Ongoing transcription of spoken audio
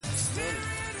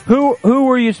Who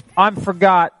were you? I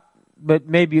forgot, but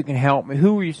maybe you can help me.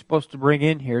 Who were you supposed to bring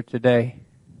in here today?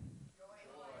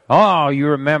 Oh, you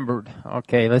remembered.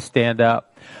 Okay, let's stand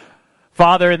up.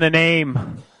 Father, in the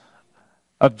name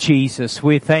of Jesus,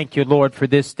 we thank you, Lord, for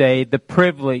this day, the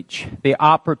privilege, the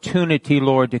opportunity,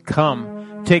 Lord, to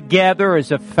come together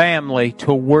as a family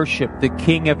to worship the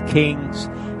King of Kings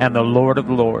and the Lord of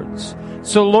Lords.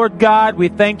 So, Lord God, we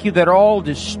thank you that all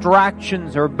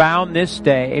distractions are bound this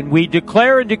day, and we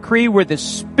declare and decree where the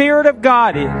Spirit of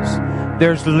God is,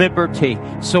 there's liberty.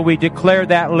 So we declare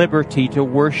that liberty to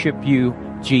worship you,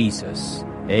 Jesus.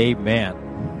 Amen.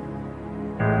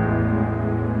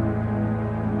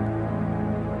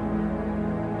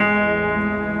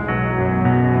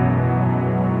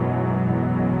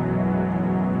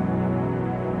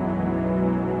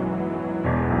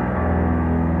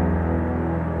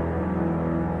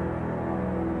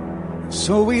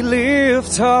 So we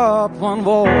lift up one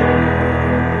voice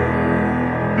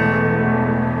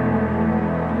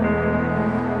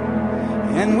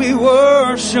and we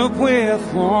worship with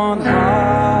one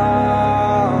heart.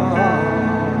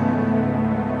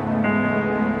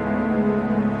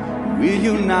 We're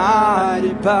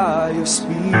united by your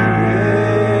Spirit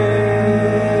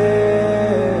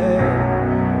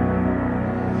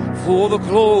for the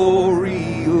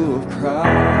glory of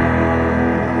Christ.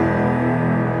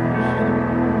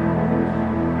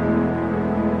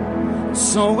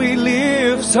 So we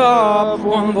lift up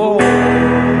one voice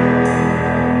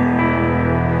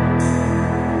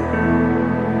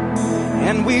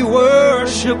and we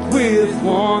worship with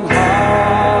one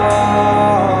heart.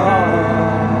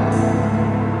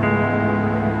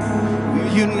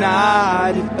 We're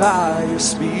united by your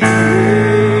Spirit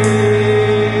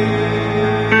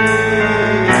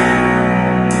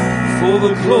for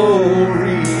the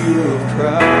glory of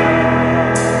Christ.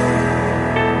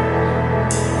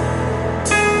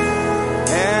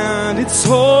 It's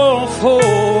all for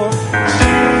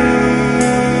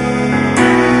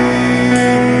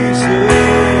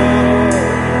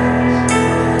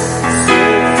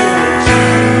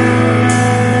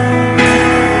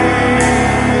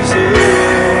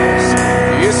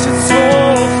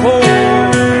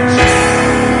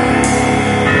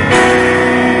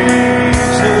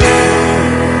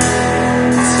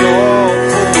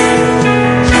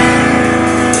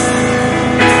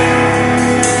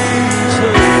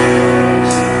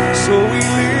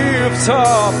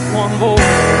up one voice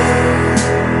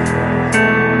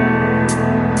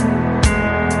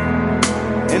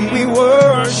and we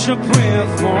worship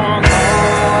with one heart.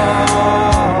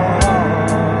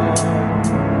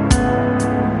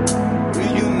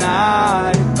 We're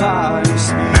united by your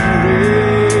Spirit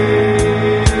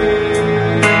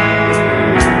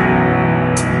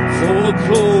for the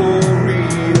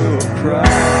glory of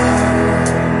Christ.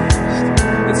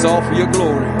 It's all for your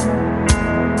glory.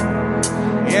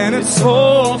 And it's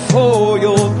all for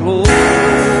your glory.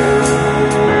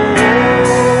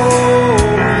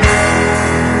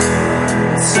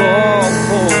 It's all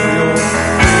for your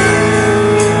glory.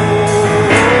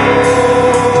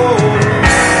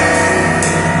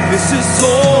 This is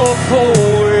all for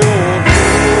your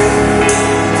glory.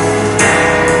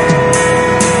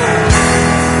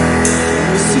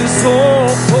 This is all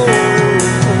for your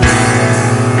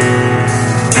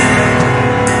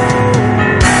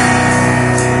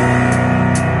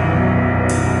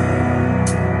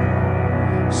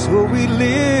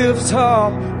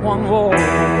up one voice.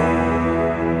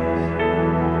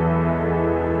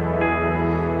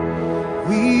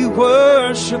 We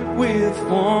worship with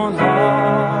one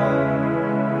heart.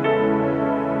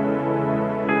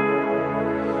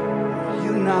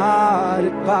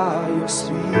 United by your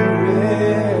Spirit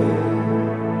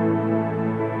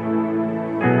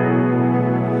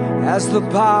as the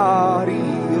body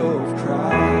of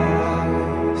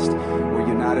Christ. We're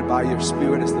united by your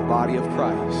Spirit as the body of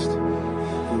Christ.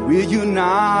 We're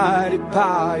united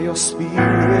by your Spirit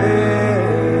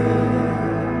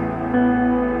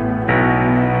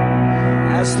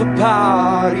as the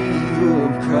body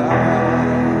of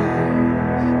Christ.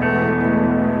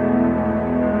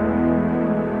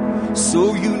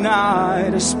 So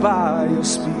unite us by your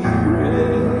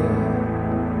Spirit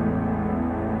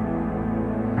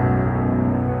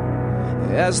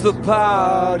as the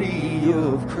body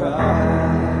of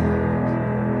Christ.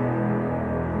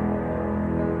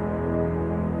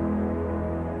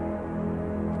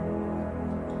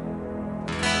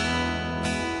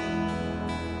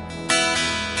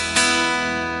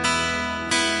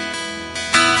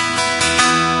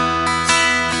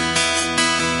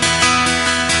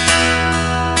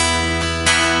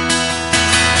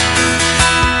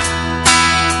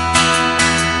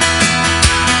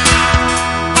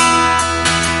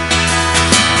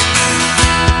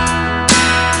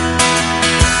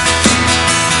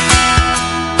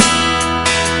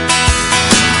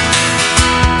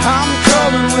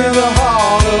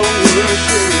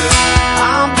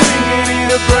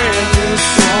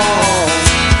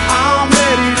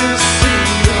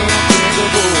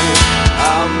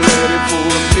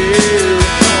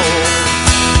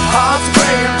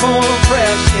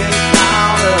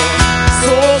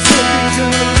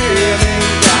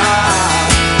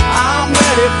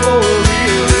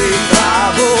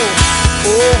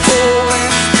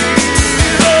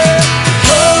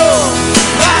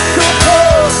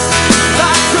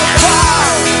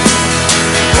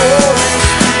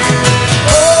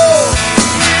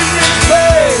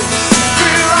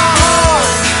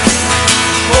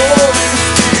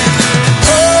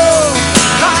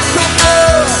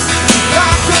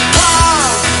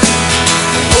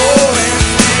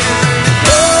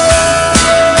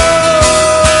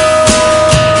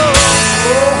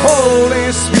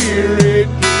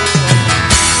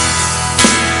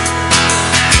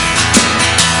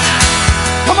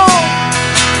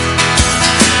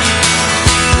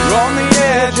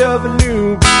 of a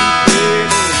new beginning.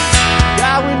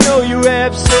 God, we know you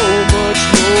have so much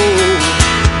more.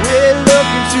 We're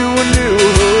looking to a new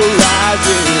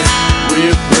horizon.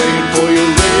 We're praying for your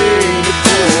rain to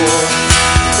pour.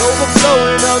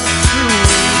 Overflowing of true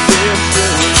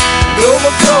redemption.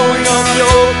 Overflowing of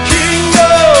your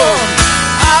kingdom.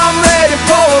 I'm ready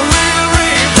for a real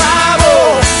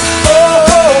revival. Oh,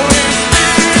 Holy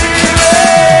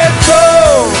Spirit,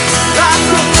 come like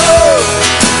a flood,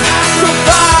 like a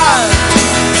fire.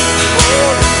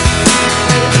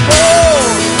 Oh,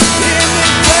 in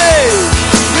this place,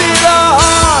 lead our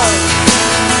hearts.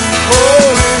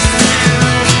 Holy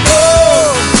Spirit,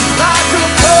 come like a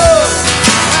flood,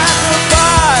 like a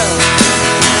fire.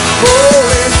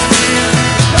 Holy Spirit,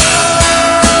 come.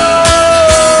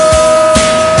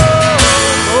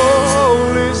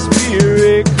 Holy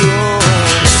Spirit, come.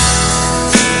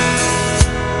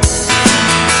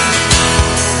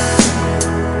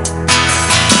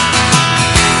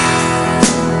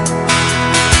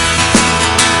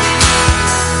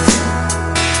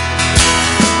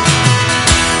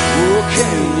 Oh,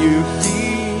 can you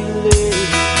feel it?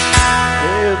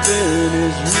 Heaven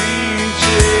is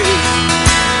reaching.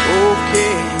 Oh,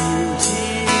 can you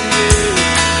hear it?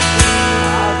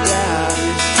 Our God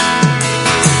is speaking.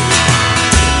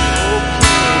 Oh,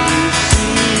 can you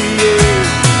see it?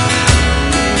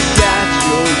 He's got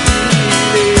your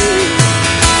healing.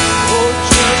 Oh,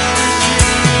 just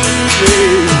receive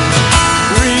it.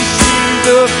 Receive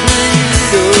the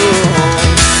freedom.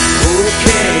 Oh,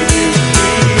 can you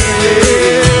feel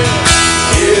it?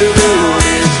 Heaven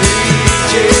is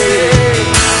reaching.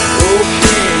 Oh,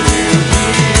 can you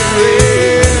hear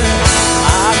it?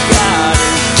 Our God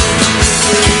is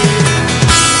speaking.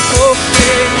 Oh,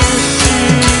 can you see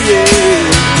it?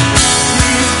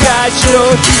 He's got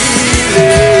your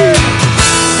healing.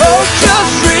 Oh,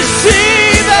 just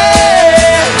receive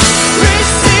it.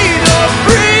 Receive the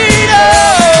freedom.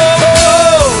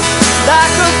 Oh,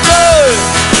 like a flood,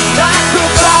 like a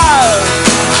fire.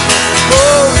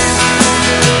 Oh,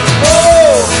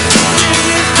 oh, in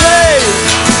this place,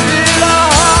 in our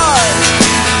heart.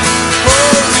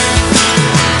 Oh,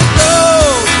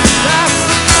 oh, like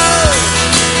a flood,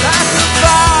 like a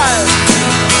fire.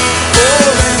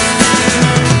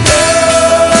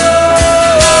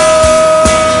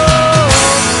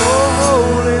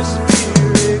 Holy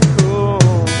Spirit,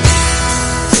 come.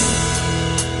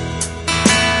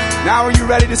 Now are you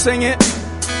ready to sing it?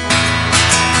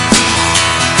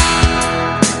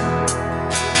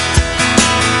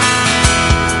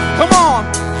 Come on.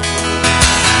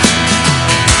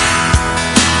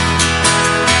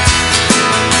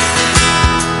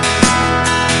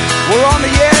 We're on the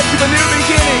edge of a new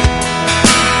beginning.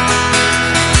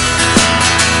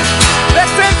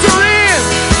 Let's enter in.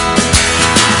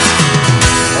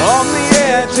 On the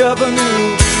edge of a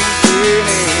new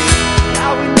beginning.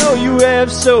 Now we know you have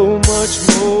so much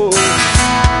more.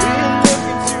 We're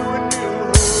looking to a new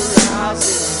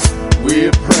horizon.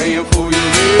 We're praying for your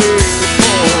rain to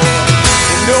pour.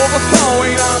 And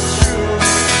overflowing of truth.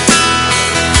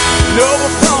 And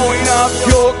overflowing of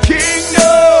your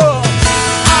kingdom.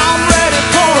 I'm ready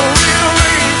for a real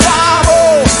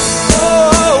revival. Oh,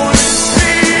 Holy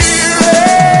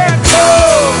Spirit,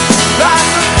 come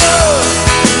like a flood,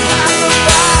 like a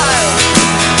fire.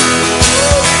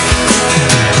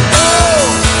 Oh,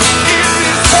 in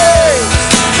this place,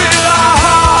 fill our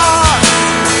hearts.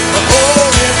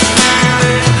 Holy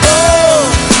Spirit, come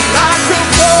like a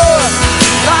flood,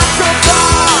 like a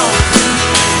fire.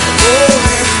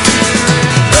 Holy Spirit,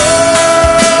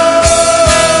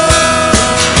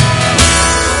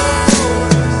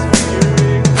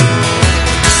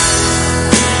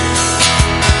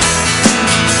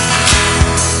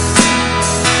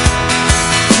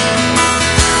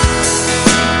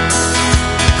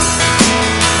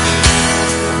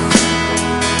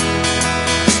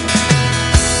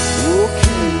 oh,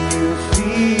 can you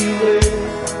feel it?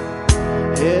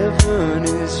 Heaven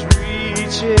is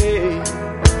reaching.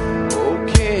 Oh,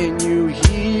 can you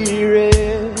hear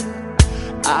it?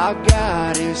 Our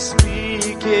God is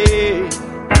speaking.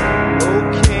 Oh,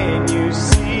 can you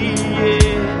see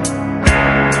it?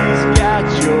 He's got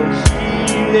your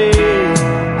healing.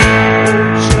 Oh,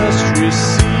 just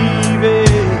receive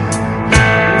it.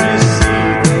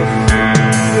 Receive the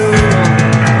freedom.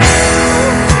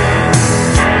 Oh, can you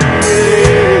hear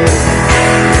it?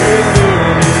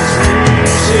 Heaven is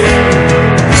reaching.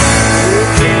 Oh,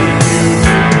 can you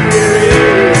hear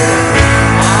it?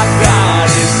 Our God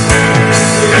is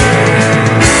speaking.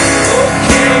 Oh,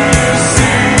 can you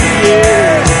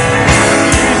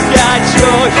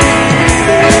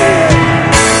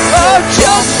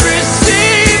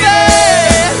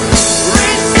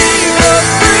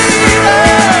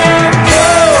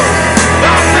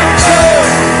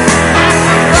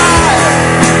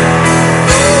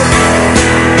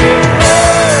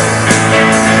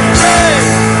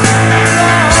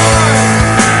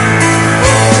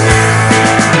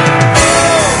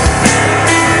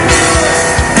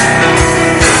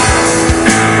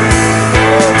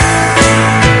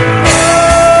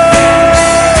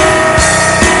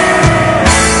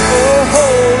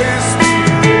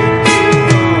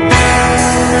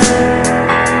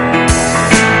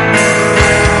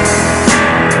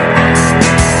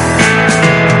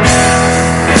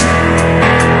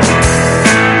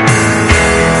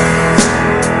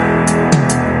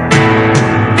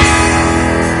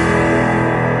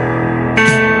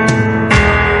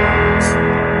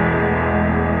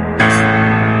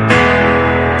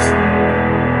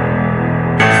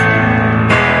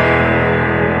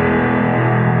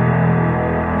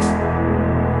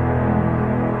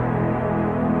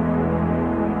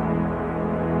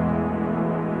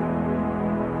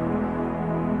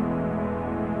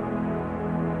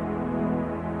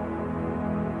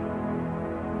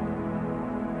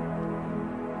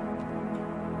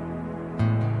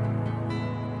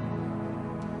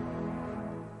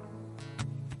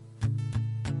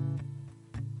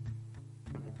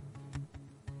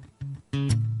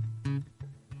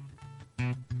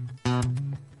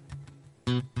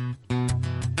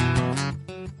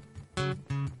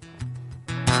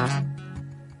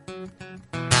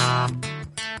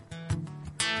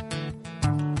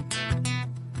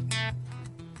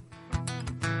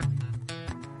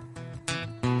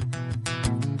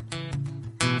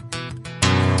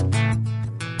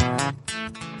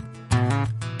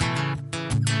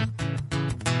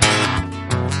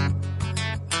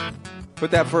Put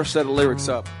that first set of lyrics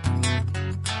up.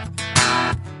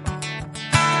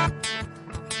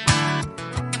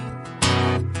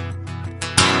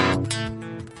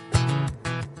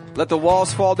 Let the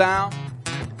walls fall down.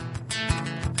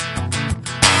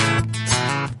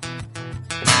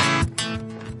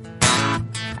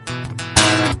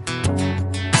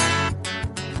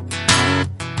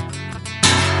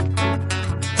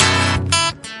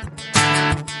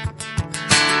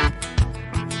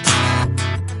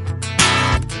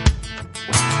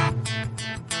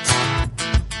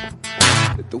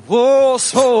 Let the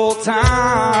walls fall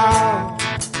down.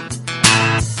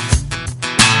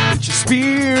 Let your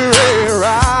spirit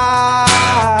rise.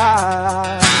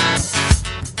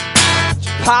 Let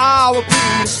your power be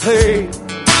displayed.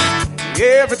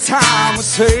 Every time we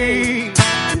say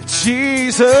that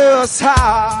Jesus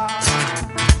high.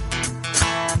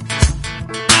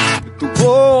 Let the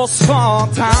walls fall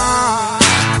down.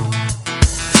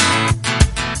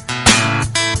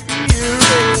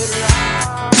 Spirit rise.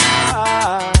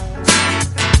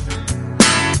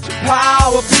 Let your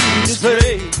power be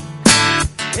displayed.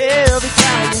 Every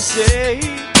time we say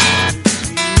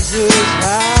Jesus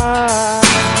high.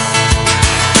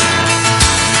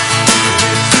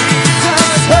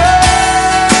 Jesus high.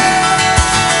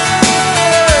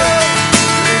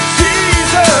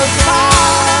 Jesus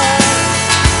high.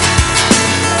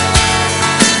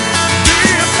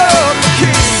 Lift up the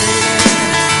King.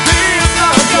 Lift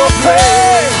up your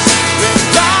praise. Let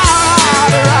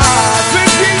God arise.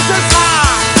 With Jesus high.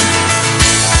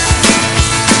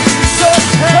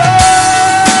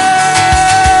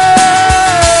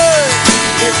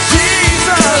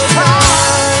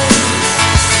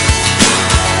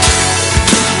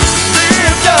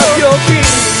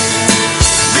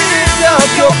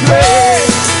 Your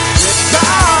praise, let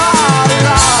God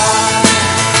arise.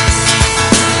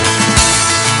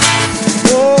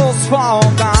 Walls fall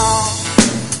down.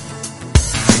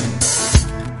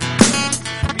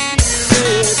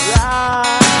 Spirit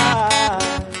rise.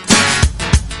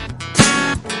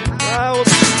 I will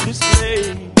be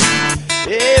displayed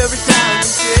every time we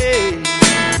say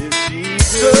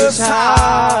Jesus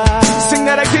high. Sing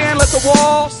that again. Let the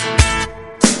walls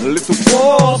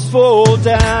fall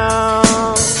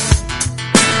down.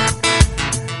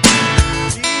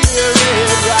 Spirit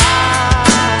rise.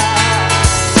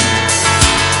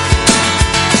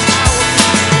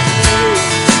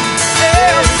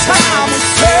 Every time we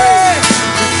say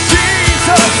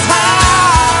Jesus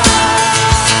high.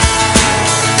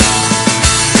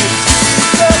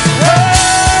 Jesus high.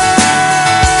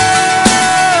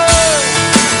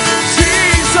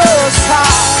 Jesus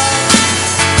high.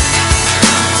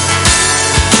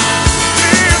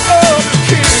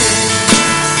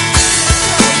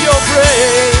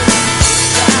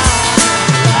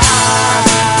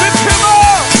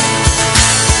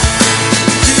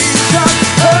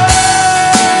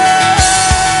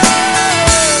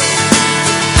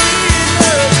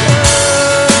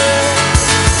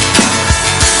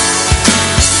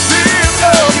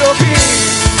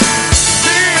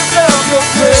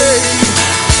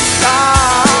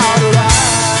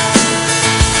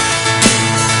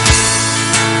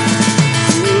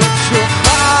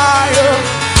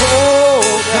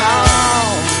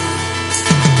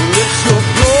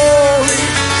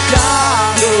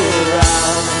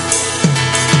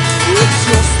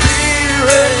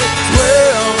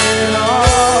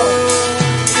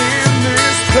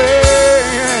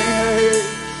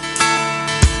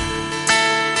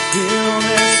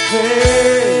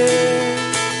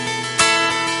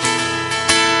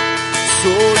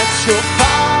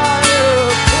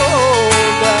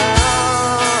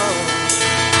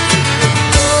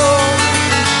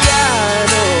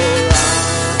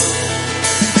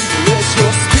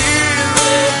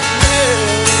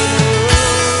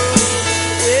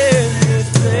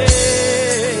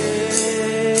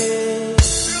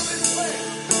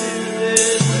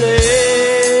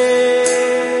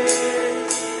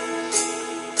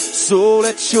 So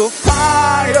let your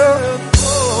fire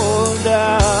fall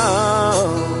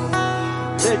down.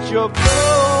 Let your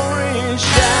glory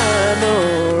shine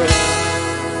around.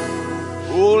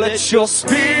 Oh, let your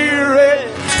spirit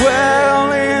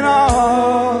dwell in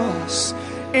us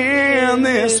in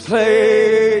this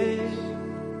place.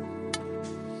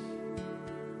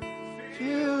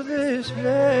 Fill this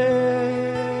place.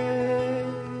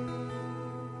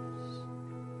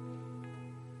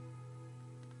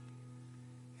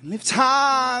 Lift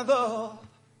high the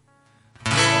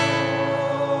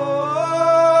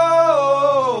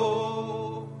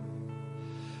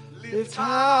lift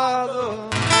high the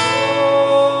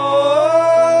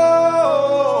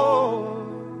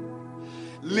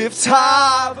lift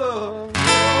high the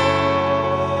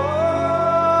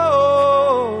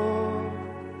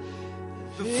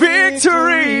The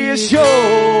victory is yours.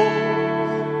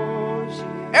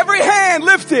 Every hand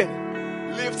lifted.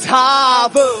 Lift high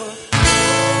the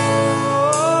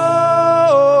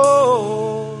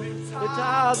lift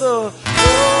high the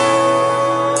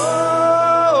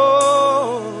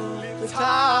lift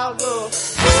high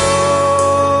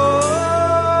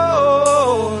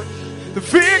the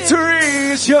victory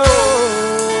is yours.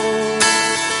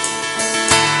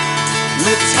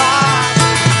 Lift high.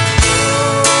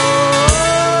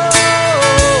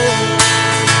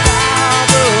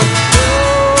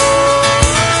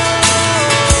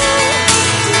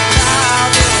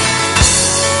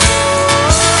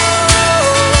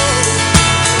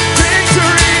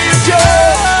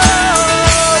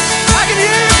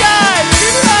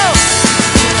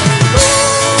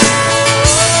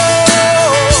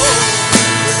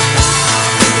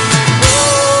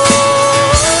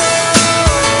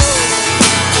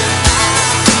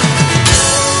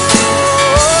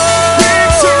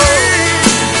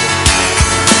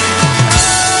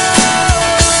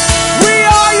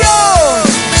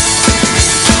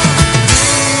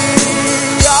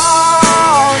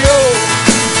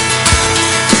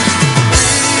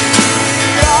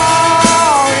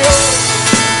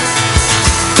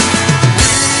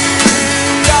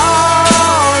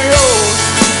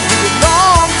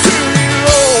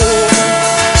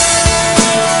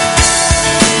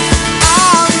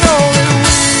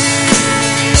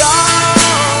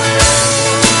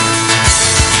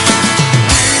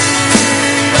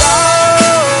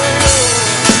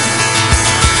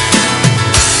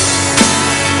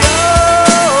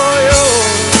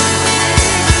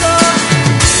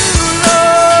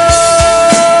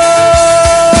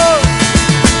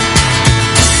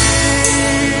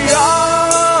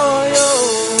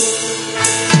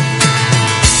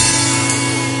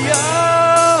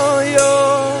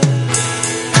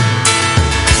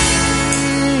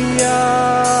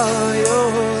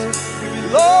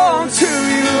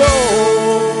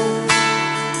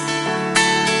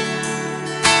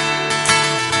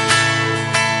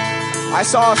 I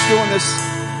saw us doing this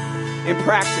in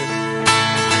practice.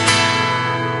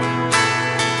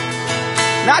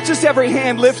 Not just every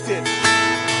hand lifted,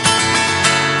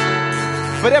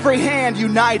 but every hand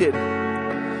united.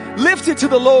 Lifted to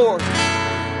the Lord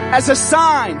as a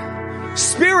sign.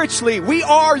 Spiritually, we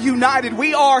are united.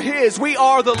 We are His. We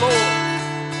are the Lord.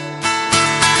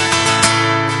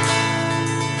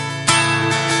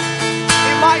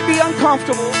 It might be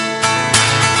uncomfortable,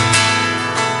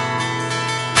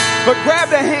 but grab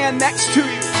the hand next to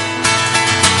you.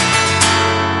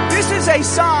 This is a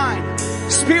sign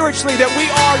spiritually that we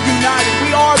are united.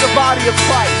 We are the body of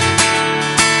Christ.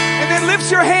 And then lift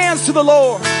your hands to the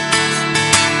Lord.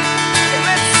 And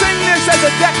let's sing this as a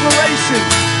declaration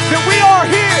that we are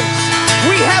His.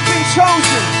 We have been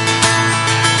chosen.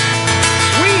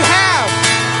 We have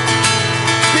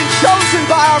been chosen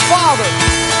by our Father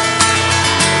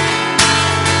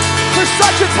for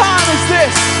such a time as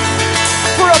this.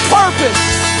 For a purpose,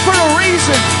 for a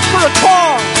reason, for a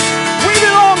cause. We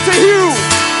belong to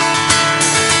you.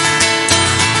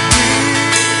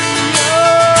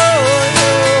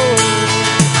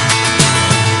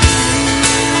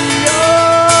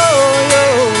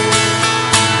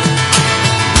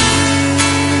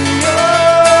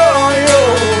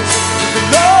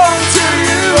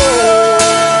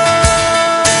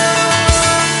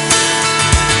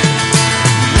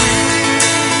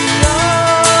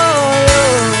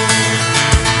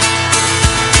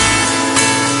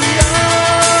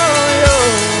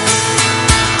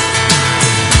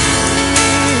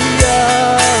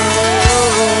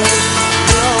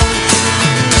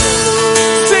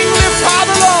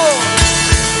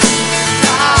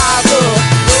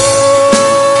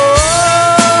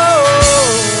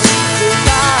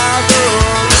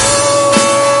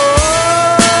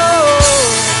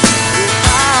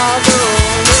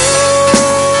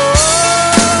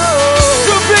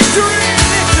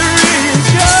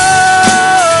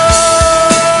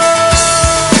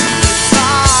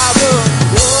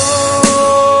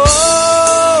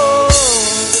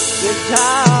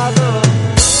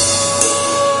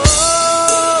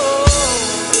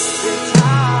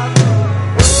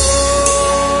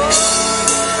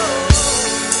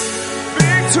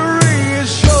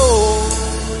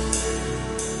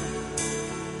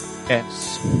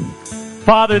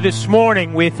 Father, this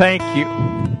morning we thank you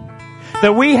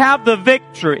that we have the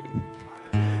victory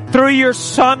through your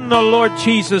Son, the Lord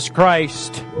Jesus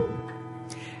Christ.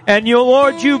 And you,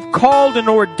 Lord, you've called and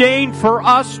ordained for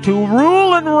us to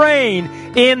rule and reign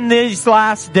in these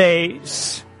last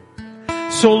days.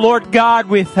 So, Lord God,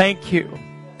 we thank you.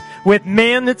 With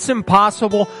men it's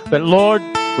impossible, but Lord,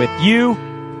 with you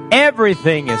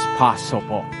Everything is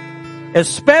possible,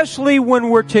 especially when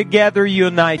we're together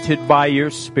united by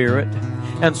your Spirit.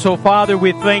 And so, Father,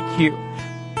 we thank you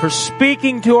for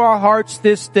speaking to our hearts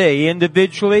this day,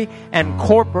 individually and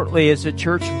corporately as a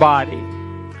church body.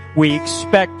 We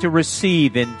expect to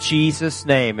receive in Jesus'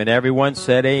 name. And everyone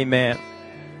said amen.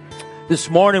 This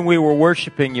morning we were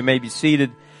worshiping. You may be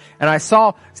seated. And I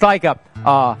saw, it's like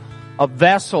a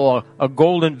vessel, a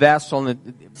golden vessel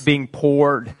being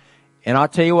poured. And I'll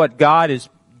tell you what, God is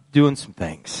doing some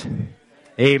things.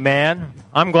 Amen.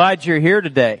 I'm glad you're here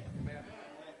today.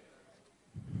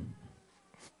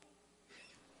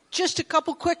 Just a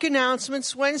couple quick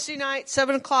announcements. Wednesday night,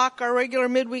 7 o'clock, our regular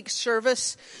midweek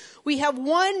service. We have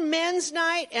one men's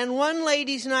night and one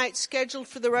ladies' night scheduled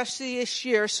for the rest of this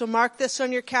year, so mark this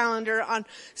on your calendar. On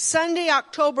Sunday,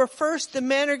 October 1st, the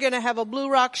men are going to have a Blue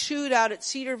Rock shootout at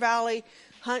Cedar Valley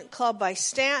Hunt Club by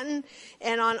Stanton.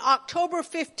 And on October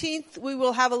 15th, we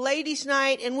will have a ladies'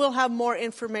 night, and we'll have more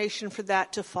information for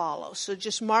that to follow. So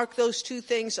just mark those two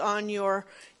things on your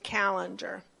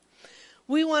calendar.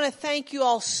 We want to thank you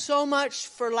all so much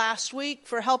for last week,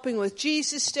 for helping with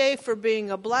Jesus Day, for being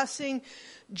a blessing.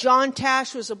 John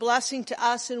Tash was a blessing to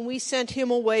us, and we sent him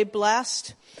away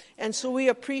blessed. And so we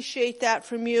appreciate that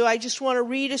from you. I just want to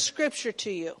read a scripture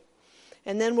to you,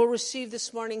 and then we'll receive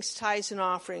this morning's tithes and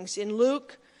offerings. In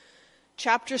Luke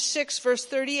chapter 6, verse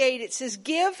 38, it says,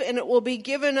 "Give, and it will be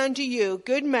given unto you,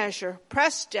 good measure,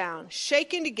 pressed down,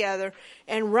 shaken together,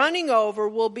 and running over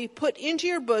will be put into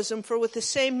your bosom. For with the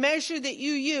same measure that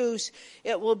you use,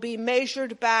 it will be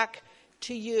measured back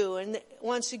to you." And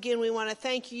once again, we want to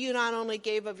thank you. You not only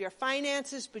gave of your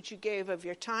finances, but you gave of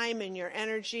your time and your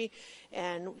energy.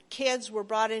 And kids were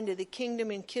brought into the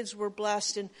kingdom, and kids were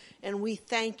blessed. And we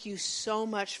thank you so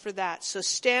much for that. So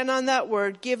stand on that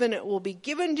word. Given, it will be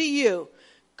given to you.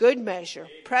 Good measure,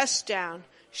 pressed down,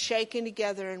 shaken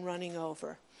together, and running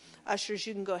over. Ushers,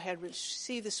 you can go ahead and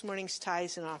receive this morning's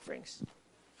tithes and offerings.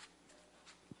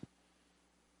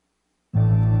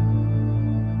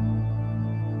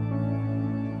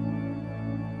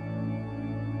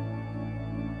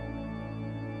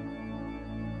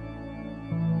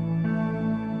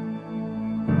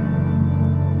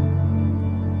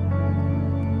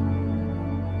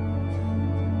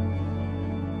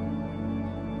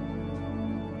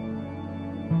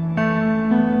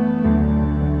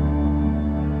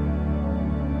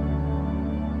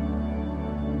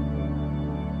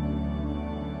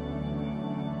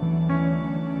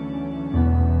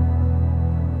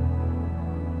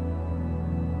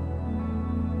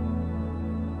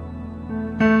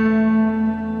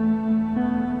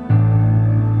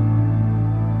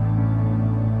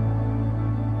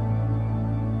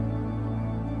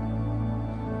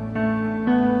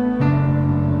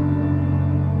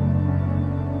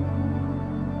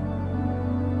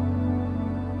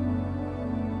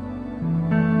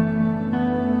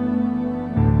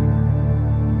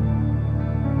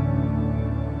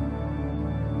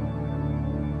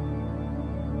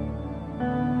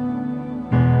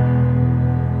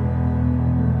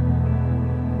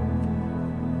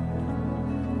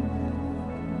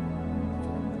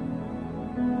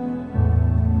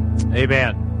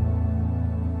 Amen.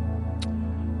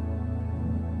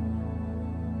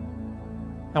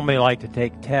 How many like to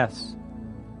take tests?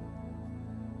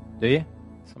 Do you?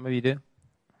 Some of you do?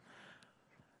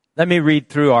 Let me read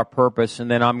through our purpose, and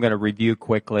then I'm going to review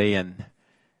quickly, and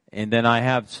then I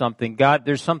have something. God,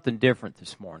 there's something different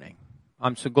this morning.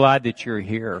 I'm so glad that you're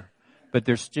here, but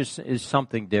there's just is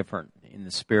something different in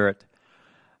the Spirit.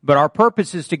 But our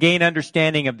purpose is to gain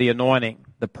understanding of the anointing,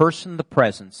 the person, the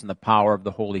presence, and the power of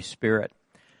the Holy Spirit.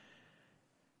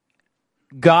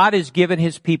 God has given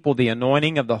His people the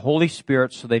anointing of the Holy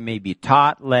Spirit so they may be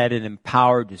taught, led, and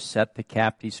empowered to set the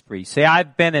captives free. Say,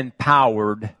 I've been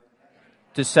empowered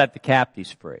to set the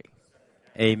captives free.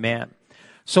 Amen.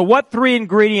 So what three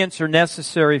ingredients are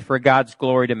necessary for God's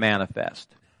glory to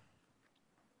manifest?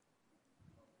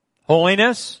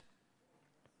 Holiness,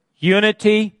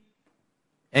 unity,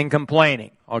 and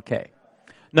complaining. Okay.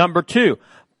 Number 2,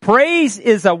 praise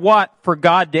is a what for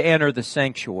God to enter the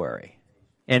sanctuary?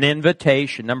 An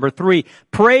invitation. Number 3,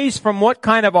 praise from what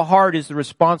kind of a heart is the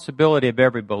responsibility of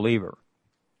every believer?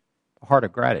 A heart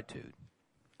of gratitude.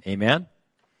 Amen?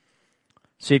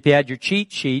 See, if you had your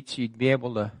cheat sheets, you'd be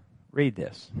able to read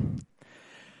this.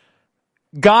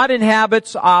 God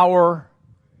inhabits our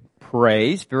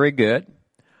praise. Very good.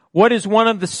 What is one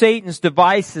of the Satan's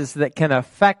devices that can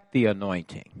affect the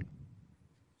anointing?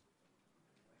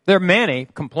 There are many.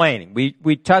 Complaining.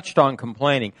 We touched on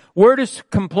complaining. Where does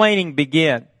complaining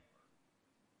begin?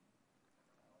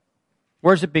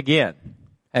 Where does it begin?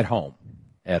 At home.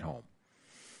 At home.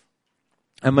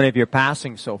 How many of you are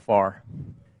passing so far?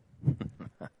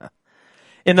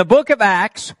 In the book of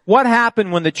Acts, what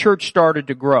happened when the church started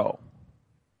to grow?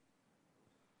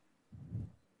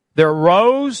 There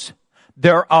arose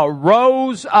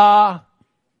a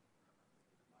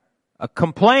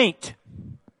complaint.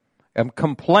 A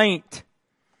complaint.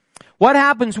 What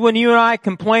happens when you and I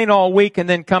complain all week and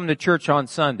then come to church on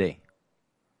Sunday?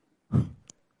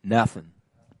 Nothing.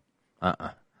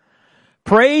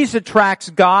 Praise attracts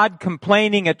God.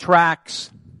 Complaining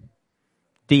attracts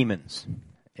demons.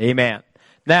 Amen.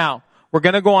 Now, we're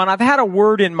going to go on. I've had a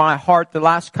word in my heart the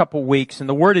last couple weeks, and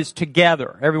the word is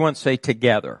together. Everyone say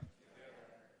together.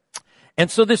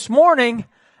 And so this morning,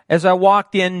 as I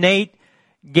walked in, Nate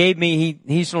gave me,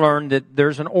 he's learned that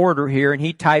there's an order here, and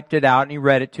he typed it out and he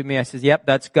read it to me. I said, yep,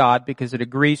 that's God, because it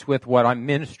agrees with what I'm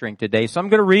ministering today. So I'm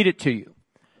going to read it to you.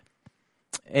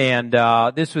 And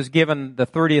this was given the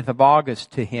 30th of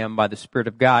August to him by the Spirit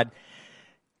of God.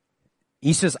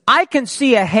 He says, I can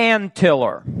see a hand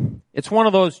tiller. It's one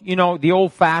of those, the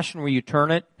old fashioned where you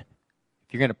turn it.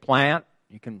 If you're going to plant,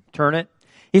 you can turn it.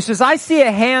 He says, I see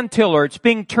a hand tiller. It's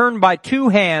being turned by two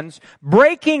hands,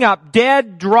 breaking up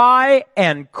dead, dry,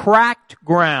 and cracked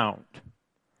ground.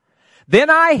 Then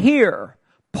I hear,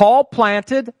 Paul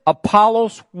planted,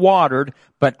 Apollos watered,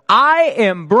 but I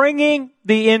am bringing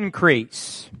the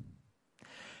increase.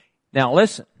 Now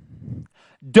listen.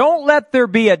 Don't let there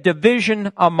be a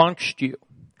division amongst you.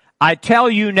 I tell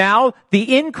you now,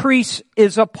 the increase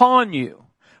is upon you.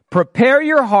 Prepare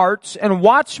your hearts and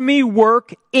watch me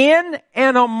work in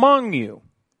and among you.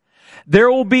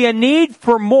 There will be a need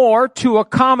for more to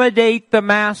accommodate the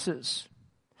masses.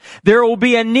 There will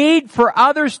be a need for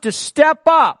others to step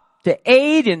up, to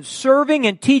aid in serving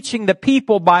and teaching the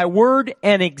people by word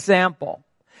and example.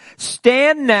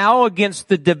 Stand now against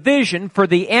the division, for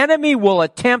the enemy will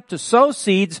attempt to sow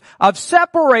seeds of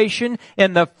separation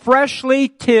in the freshly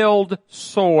tilled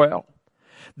soil.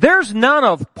 There's none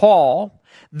of Paul,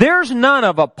 there's none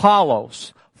of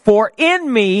Apollos, for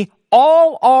in me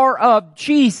all are of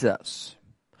Jesus.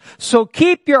 So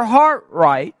keep your heart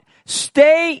right,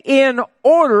 stay in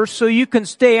order so you can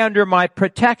stay under my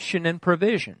protection and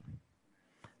provision.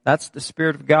 That's the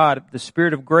Spirit of God, the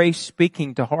Spirit of grace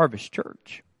speaking to Harvest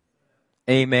Church.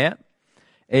 Amen.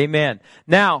 Amen.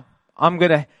 Now,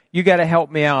 you gotta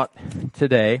help me out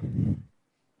today.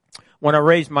 When I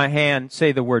raise my hand,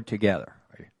 say the word together.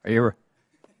 Are you?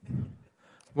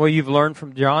 Well, you've learned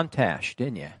from John Tash,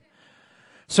 didn't you?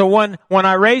 So when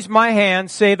I raise my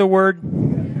hand, say the word.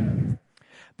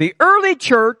 The early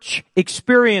church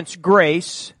experienced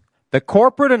grace, the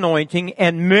corporate anointing,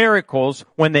 and miracles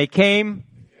when they came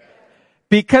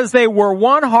because they were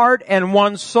one heart and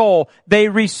one soul. They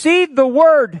received the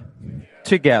word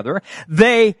together.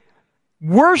 They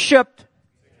worshiped.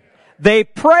 They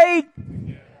prayed.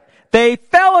 They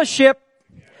fellowshiped.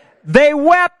 They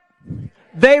wept.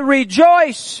 They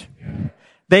rejoiced.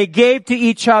 They gave to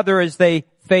each other as they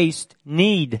faced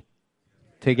need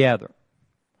together.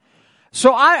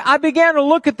 So I began to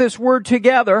look at this word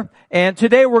together, and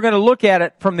today we're going to look at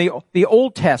it from the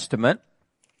Old Testament.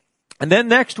 And then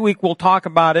next week we'll talk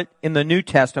about it in the New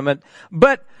Testament.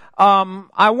 But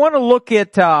I want to look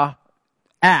at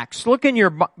Acts. Look in your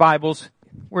Bibles.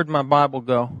 Where'd my Bible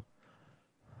go?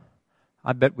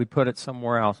 I bet we put it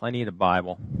somewhere else. I need a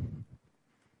Bible.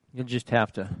 You'll just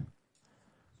have to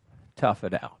tough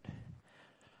it out.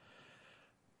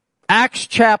 Acts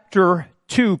chapter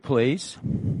 2, please.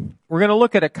 We're going to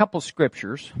look at a couple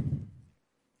scriptures.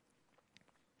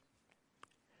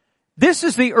 This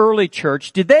is the early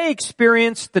church. Did they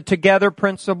experience the together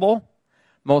principle?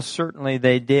 Most certainly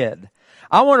they did.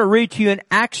 I want to read to you in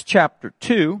Acts chapter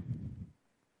 2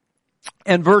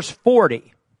 and verse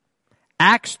 40.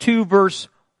 Acts 2 verse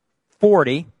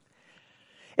 40.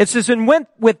 It says, and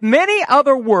with many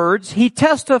other words, he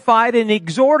testified and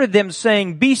exhorted them,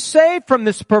 saying, be saved from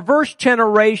this perverse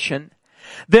generation.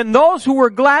 Then those who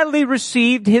were gladly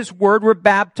received his word were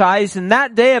baptized, and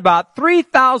that day about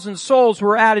 3,000 souls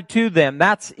were added to them.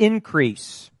 That's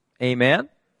increase. Amen.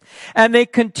 And they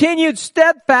continued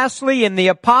steadfastly in the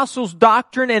apostles'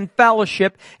 doctrine and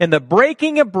fellowship, in the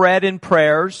breaking of bread and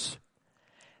prayers.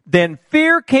 Then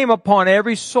fear came upon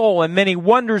every soul, and many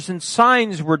wonders and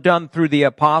signs were done through the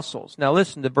apostles. Now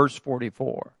listen to verse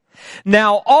 44.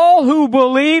 Now all who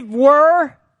believed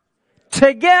were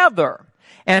together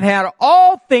and had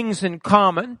all things in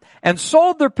common, and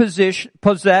sold their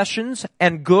possessions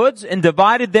and goods, and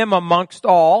divided them amongst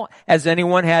all, as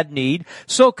anyone had need.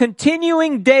 So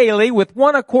continuing daily with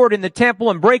one accord in the temple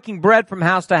and breaking bread from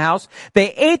house to house,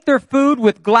 they ate their food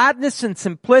with gladness and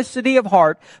simplicity of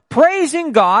heart,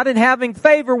 praising God and having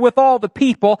favor with all the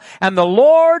people. And the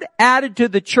Lord added to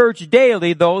the church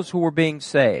daily those who were being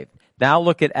saved. Now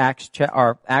look at Acts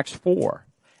 4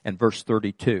 and verse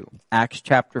 32. Acts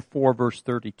chapter 4, verse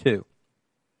 32.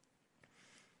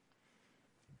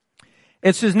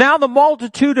 It says, now the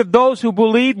multitude of those who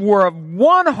believed were of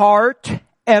one heart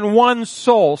and one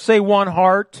soul. Say one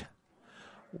heart,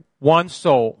 one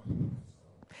soul.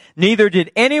 Neither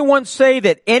did anyone say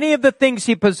that any of the things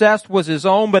he possessed was his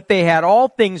own, but they had all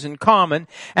things in common.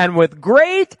 And with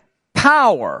great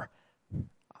power,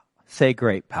 say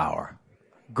great power.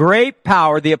 Great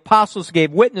power, the apostles gave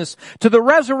witness to the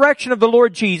resurrection of the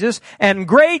Lord Jesus, and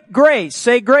great grace,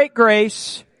 say great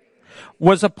grace,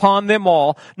 was upon them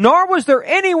all. Nor was there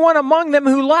anyone among them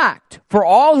who lacked. For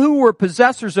all who were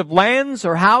possessors of lands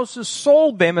or houses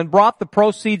sold them and brought the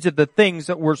proceeds of the things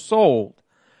that were sold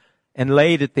and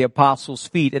laid at the apostles'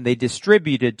 feet, and they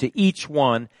distributed to each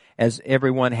one as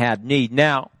everyone had need.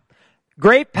 Now,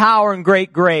 great power and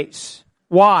great grace.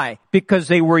 Why? Because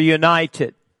they were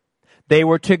united. They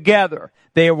were together.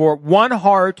 They were one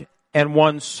heart and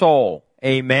one soul.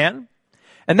 Amen?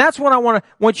 And that's what I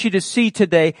want you to see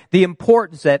today, the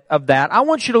importance of that. I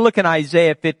want you to look at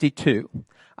Isaiah 52.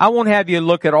 I won't have you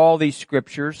look at all these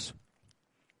scriptures.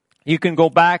 You can go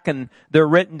back and they're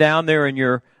written down there in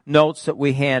your notes that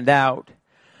we hand out.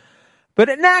 But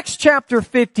in Acts chapter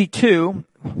 52,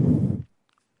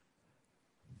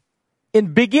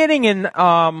 beginning in,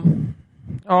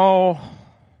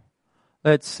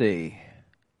 let's see.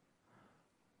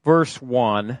 Verse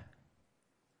 1.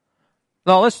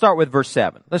 No, let's start with verse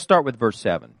 7. Let's start with verse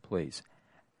 7, please.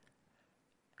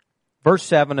 Verse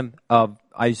 7 of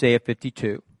Isaiah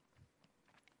 52.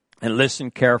 And listen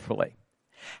carefully.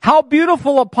 How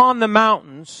beautiful upon the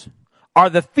mountains are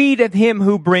the feet of him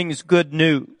who brings good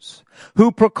news,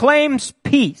 who proclaims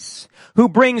peace, who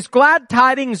brings glad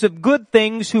tidings of good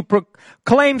things, who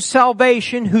proclaims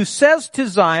salvation, who says to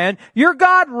Zion, your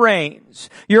God reigns.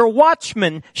 Your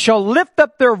watchmen shall lift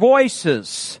up their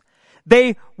voices.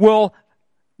 They will,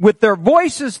 with their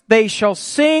voices they shall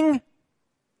sing.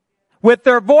 With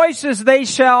their voices they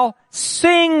shall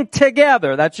sing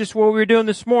together. That's just what we were doing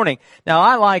this morning. Now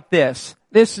I like this.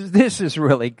 This is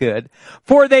really good.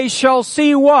 For they shall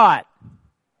see what?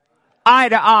 Eye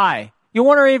to eye. You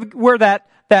wonder where that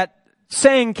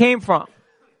saying came from. Have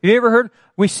you ever heard?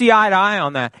 We see eye to eye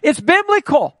on that. It's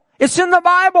biblical. It's in the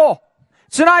Bible.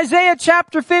 It's in Isaiah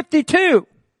chapter 52.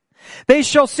 They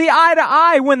shall see eye to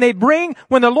eye when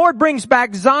the Lord brings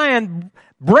back Zion,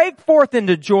 break forth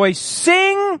into joy,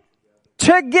 sing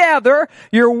together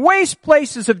your waste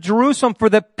places of Jerusalem, for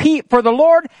the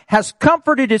Lord has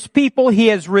comforted his people. He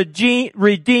has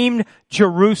redeemed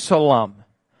Jerusalem.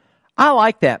 I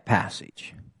like that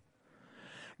passage.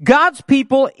 God's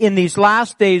people in these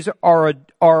last days are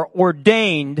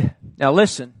ordained. Now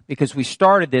listen, because we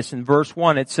started this in verse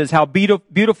 1. It says, how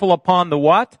beautiful upon the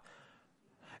what?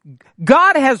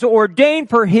 God has ordained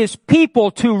for his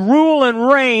people to rule and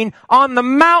reign on the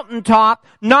mountaintop,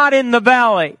 not in the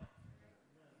valley.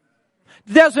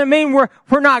 Doesn't mean we're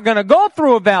not going to go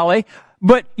through a valley,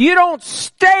 but you don't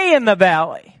stay in the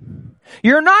valley.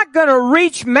 You're not going to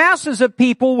reach masses of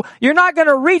people. You're not going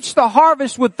to reach the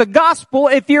harvest with the gospel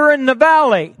if you're in the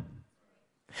valley.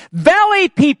 Valley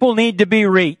people need to be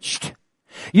reached.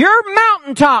 You're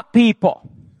mountaintop people.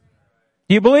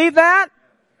 Do you believe that?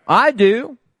 I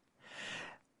do.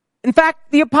 In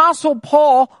fact, the Apostle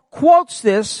Paul quotes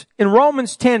this in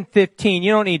Romans 10:15.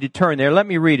 You don't need to turn there. Let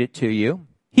me read it to you.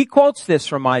 He quotes this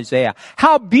from Isaiah.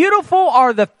 How beautiful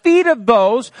are the feet of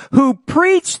those who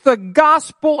preach the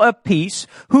gospel of peace,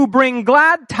 who bring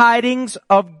glad tidings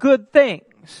of good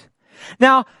things.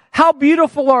 Now, how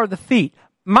beautiful are the feet?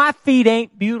 My feet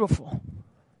ain't beautiful.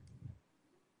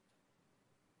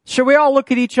 Should we all look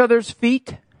at each other's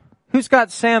feet? Who's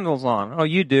got sandals on? Oh,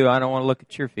 you do. I don't want to look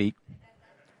at your feet.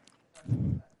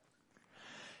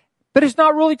 But it's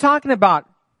not really talking about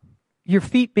your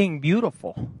feet being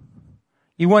beautiful.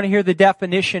 You want to hear the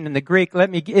definition in the Greek?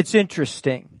 It's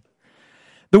interesting.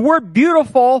 The word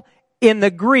beautiful in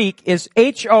the Greek is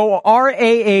HorahYos,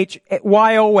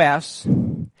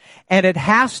 and it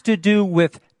has to do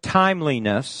with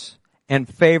timeliness and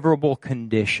favorable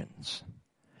conditions.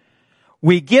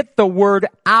 We get the word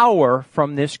hour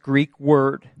from this Greek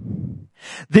word.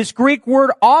 This Greek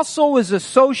word also is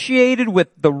associated with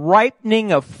the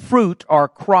ripening of fruit or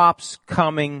crops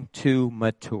coming to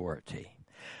maturity.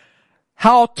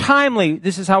 How timely,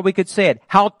 this is how we could say it,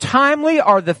 how timely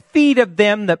are the feet of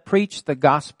them that preach the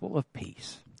gospel of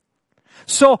peace.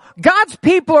 So God's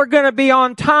people are going to be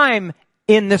on time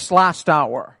in this last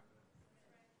hour.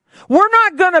 We're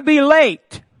not going to be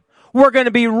late. We're going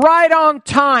to be right on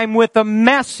time with the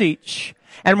message,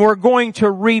 and we're going to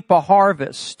reap a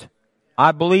harvest.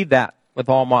 I believe that with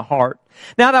all my heart.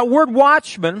 Now that word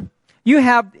watchman, you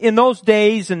have in those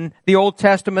days in the Old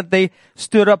Testament, they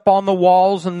stood up on the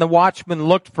walls and the watchman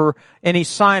looked for any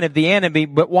sign of the enemy,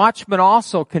 but watchman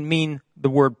also can mean the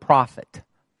word prophet,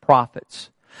 prophets.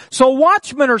 So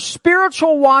watchmen are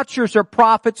spiritual watchers or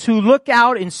prophets who look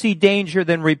out and see danger,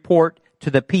 then report to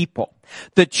the people.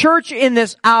 The church in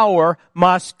this hour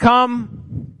must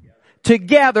come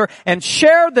together and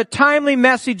share the timely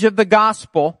message of the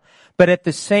gospel, but at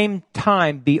the same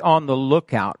time be on the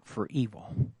lookout for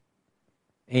evil.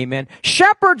 Amen.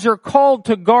 Shepherds are called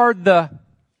to guard the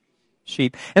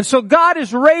sheep. And so God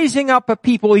is raising up a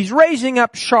people. He's raising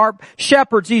up sharp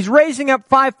shepherds. He's raising up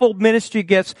fivefold ministry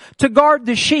gifts to guard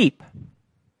the sheep.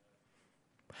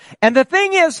 And the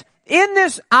thing is, in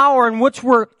this hour in which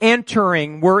we're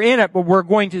entering, we're in it, but we're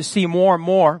going to see more and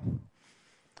more.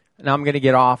 And I'm going to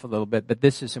get off a little bit, but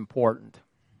this is important.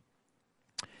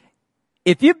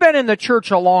 If you've been in the church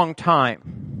a long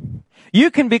time,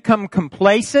 you can become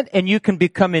complacent and you can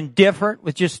become indifferent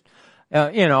with just,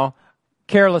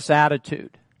 careless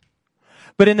attitude.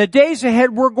 But in the days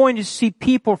ahead, we're going to see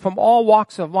people from all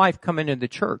walks of life come into the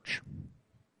church.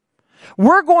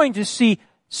 We're going to see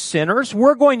sinners.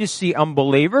 We're going to see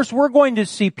unbelievers. We're going to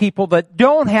see people that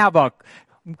don't have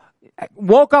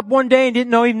woke up one day and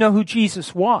didn't even know who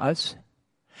Jesus was.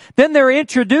 Then they're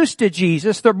introduced to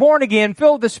Jesus. They're born again,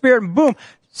 filled with the Spirit, and boom,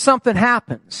 something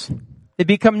happens. They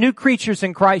become new creatures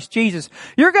in Christ Jesus.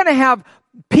 You're going to have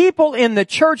people in the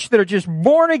church that are just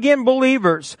born again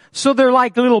believers. So they're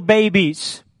like little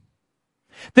babies.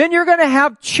 Then you're going to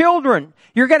have children.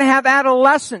 You're going to have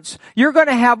adolescents. You're going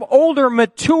to have older,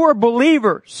 mature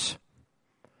believers.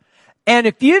 And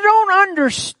if you don't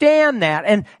understand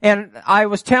that, and I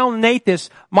was telling Nate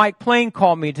this, Mike Plain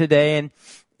called me today, and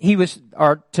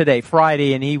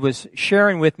Friday, and he was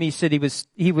sharing with me, he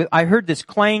said I heard this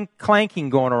clanking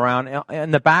going around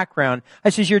in the background. I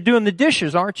says, you're doing the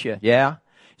dishes, aren't you? Yeah.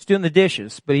 He's doing the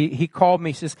dishes. But he called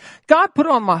me, he says, God put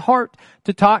on my heart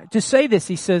to say this.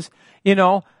 He says,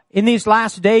 in these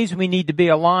last days, we need to be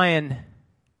a lion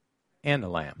and a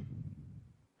lamb.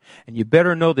 And you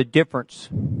better know the difference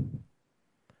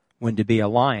when to be a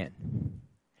lion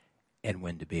and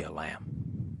when to be a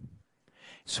lamb.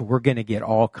 So we're going to get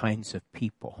all kinds of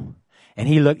people. And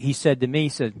he said to me,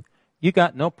 you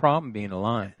got no problem being a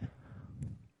lion.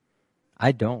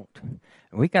 I don't.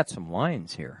 And we got some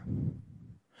lions here.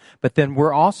 But then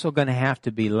we're also going to have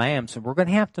to be lambs, and we're going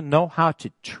to have to know how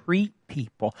to treat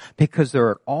people because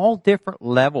they're at all different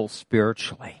levels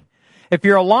spiritually. If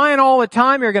you're a lion all the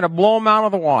time, you're going to blow them out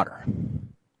of the water.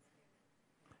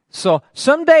 So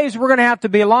some days we're going to have to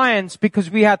be lions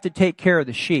because we have to take care of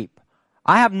the sheep.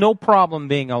 I have no problem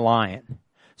being a lion.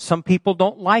 Some people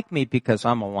don't like me because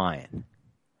I'm a lion.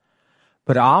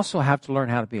 But I also have to learn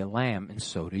how to be a lamb, and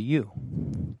so do you.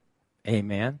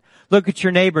 Amen. Look at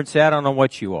your neighbor and say, I don't know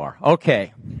what you are.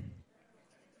 Okay.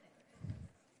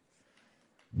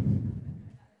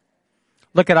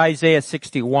 Look at Isaiah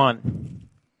 61.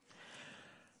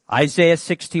 Isaiah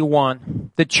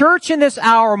 61. The church in this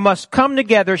hour must come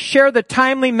together, share the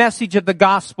timely message of the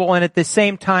gospel, and at the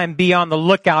same time be on the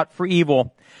lookout for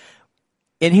evil.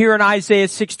 And here in Isaiah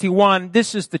 61,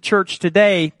 this is the church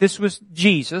today. This was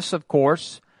Jesus, of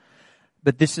course.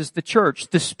 But this is the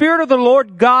church. The Spirit of the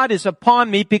Lord God is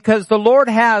upon me because the Lord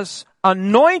has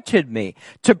anointed me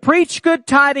to preach good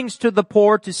tidings to the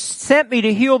poor, to sent me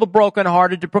to heal the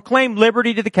brokenhearted, to proclaim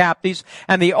liberty to the captives,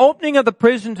 and the opening of the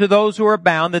prison to those who are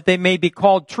bound, that they may be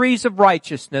called trees of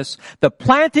righteousness, the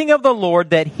planting of the Lord,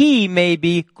 that He may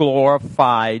be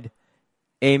glorified.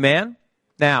 Amen?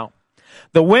 Now,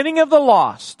 the winning of the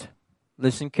lost,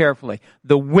 listen carefully,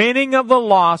 the winning of the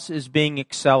lost is being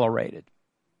accelerated.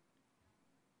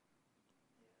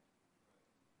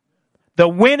 The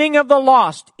winning of the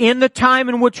lost in the time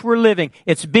in which we're living,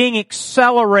 it's being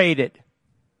accelerated.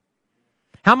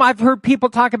 I've heard people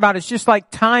talk about it's just like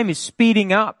time is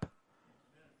speeding up.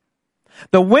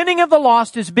 The winning of the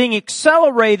lost is being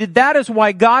accelerated. That is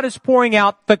why God is pouring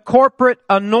out the corporate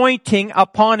anointing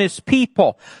upon His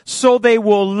people. So they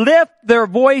will lift their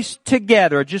voice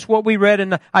together. Just what we read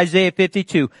in Isaiah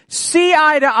 52. See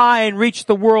eye to eye and reach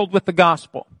the world with the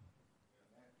gospel.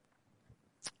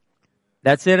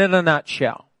 That's it in a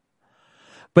nutshell.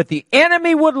 But the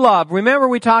enemy would love, remember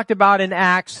we talked about in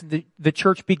Acts, the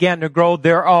church began to grow,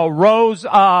 there arose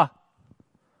a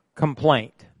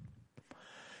complaint.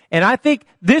 And I think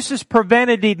this is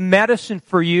preventative medicine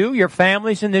for you, your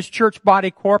families, and this church body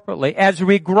corporately. As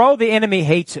we grow, the enemy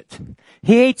hates it.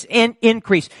 He hates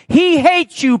increase. He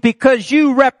hates you because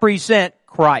you represent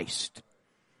Christ.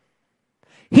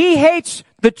 He hates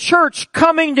the church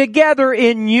coming together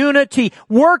in unity,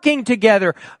 working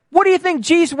together. What do you think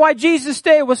why Jesus'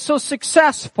 day was so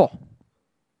successful?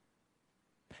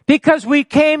 Because we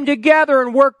came together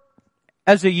and worked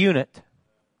as a unit.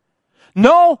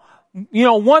 No,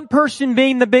 one person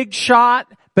being the big shot,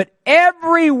 but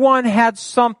everyone had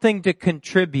something to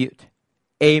contribute.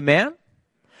 Amen?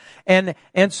 And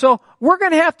so we're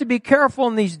going to have to be careful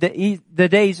in the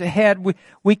days ahead.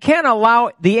 We can't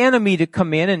allow the enemy to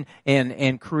come in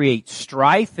and create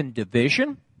strife and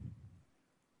division.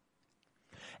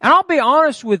 And I'll be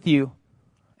honest with you,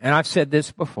 and I've said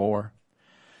this before.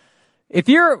 If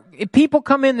people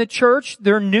come in the church,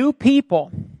 they're new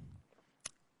people.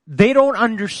 They don't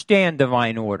understand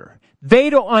divine order. They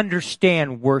don't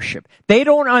understand worship. They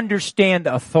don't understand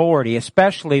authority,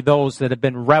 especially those that have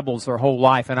been rebels their whole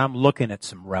life, and I'm looking at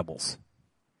some rebels.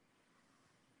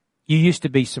 You used to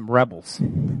be some rebels.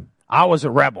 I was a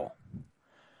rebel.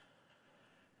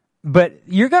 But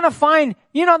you're going to find,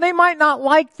 they might not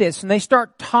like this, and they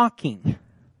start talking.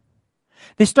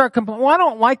 They start complaining, well, I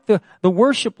don't like the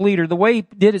worship leader, the way he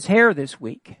did his hair this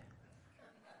week.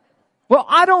 Well,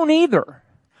 I don't either.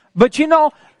 But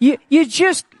you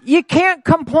can't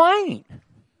complain.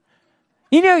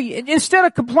 Instead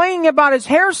of complaining about his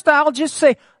hairstyle, just say,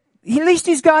 at least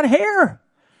he's got hair.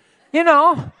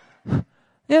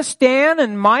 Just Dan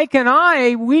and Mike and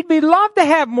we'd love to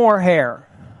have more hair.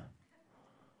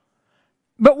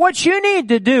 But what you need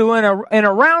to do in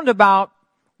a roundabout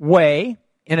way,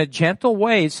 in a gentle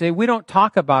way, is say, we don't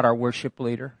talk about our worship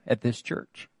leader at this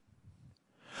church.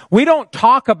 We don't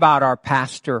talk about our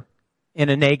pastor in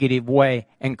a negative way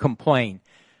and complain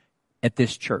at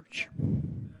this church.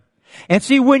 And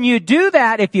see, when you do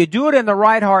that, if you do it in the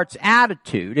right heart's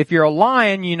attitude, if you're a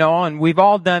lion, and we've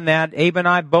all done that, Abe and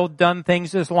I both done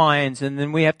things as lions, and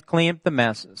then we have to clean up the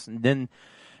messes, and then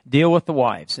deal with the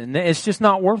wives, and it's just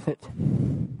not worth it.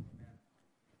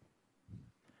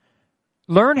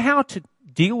 Learn how to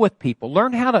deal with people.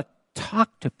 Learn how to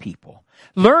talk to people.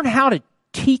 Learn how to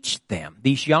teach them,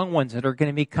 these young ones that are going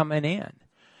to be coming in.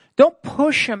 Don't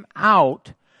push them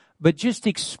out, but just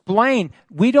explain,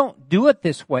 we don't do it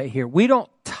this way here. We don't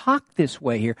talk this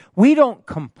way here. We don't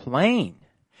complain.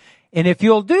 And if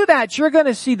you'll do that, you're going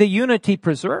to see the unity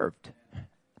preserved.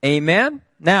 Amen?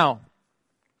 Now,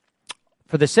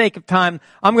 for the sake of time,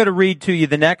 I'm going to read to you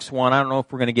the next one. I don't know if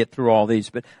we're going to get through all these,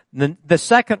 but the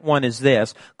second one is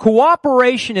this.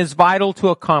 Cooperation is vital to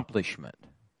accomplishment.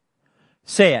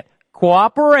 Say it.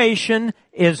 Cooperation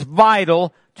is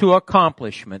vital to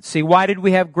accomplishment. See, why did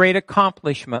we have great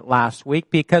accomplishment last week?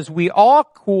 Because we all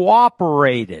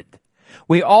cooperated.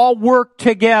 We all worked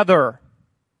together.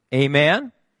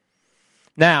 Amen?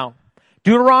 Now,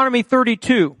 Deuteronomy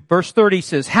 32, verse 30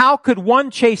 says, how could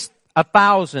one chase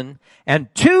 1,000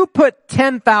 and two put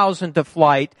 10,000 to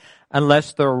flight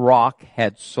unless their rock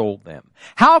had sold them?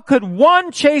 How could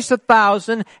one chase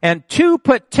 1,000 and two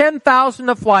put 10,000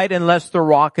 to flight unless their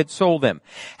rock had sold them?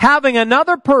 Having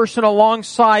another person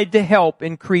alongside to help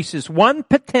increases one's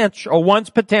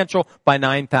potential by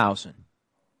 9,000.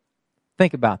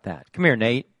 Think about that. Come here,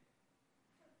 Nate.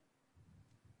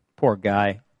 Poor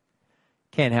guy.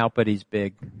 Can't help it, he's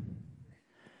big.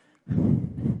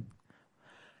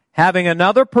 Having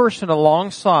another person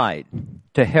alongside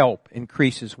to help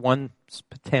increases one's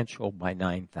potential by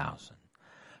 9,000.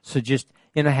 So just,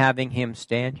 having him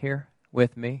stand here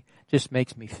with me just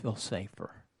makes me feel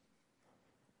safer.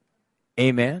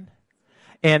 Amen?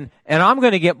 And I'm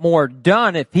going to get more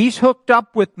done if he's hooked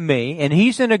up with me and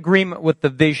he's in agreement with the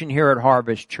vision here at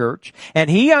Harvest Church and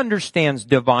he understands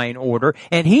divine order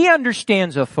and he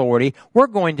understands authority. We're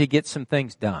going to get some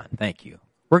things done. Thank you.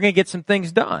 We're going to get some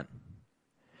things done.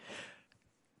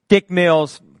 Dick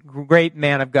Mills, great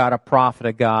man of God, a prophet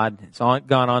of God, has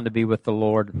gone on to be with the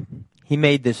Lord. He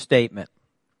made this statement.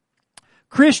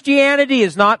 Christianity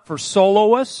is not for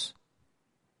soloists,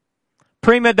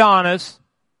 prima donnas,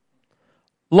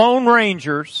 lone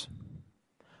rangers,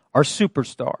 or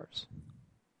superstars.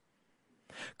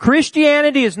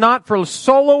 Christianity is not for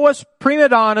soloists, prima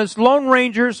donnas, lone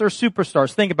rangers, or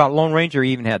superstars. Think about it. Lone Ranger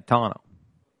even had Tano.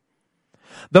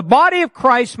 The body of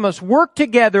Christ must work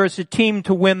together as a team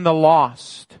to win the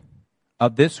lost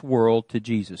of this world to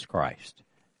Jesus Christ.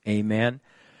 Amen.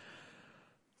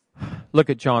 Look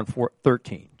at John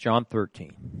 13. John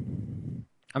 13.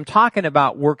 I'm talking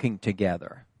about working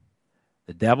together.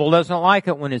 The devil doesn't like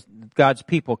it when God's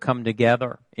people come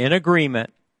together in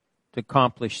agreement to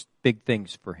accomplish big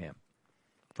things for him,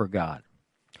 for God.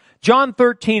 John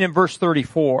 13 and verse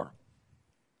 34.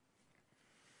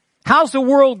 How's the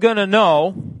world going to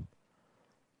know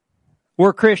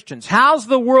we're Christians? How's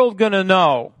the world going to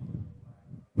know?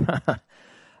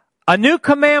 A new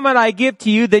commandment I give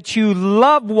to you, that you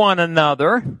love one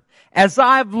another as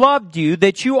I've loved you,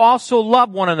 that you also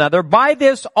love one another. By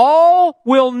this all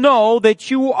will know that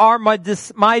you are my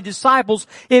disciples,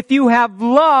 if you have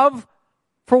love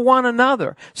for one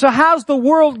another. So how's the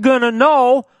world going to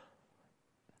know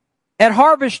at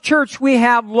Harvest Church we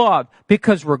have love?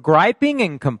 Because we're griping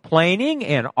and complaining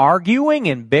and arguing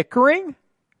and bickering?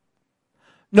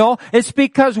 No, it's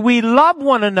because we love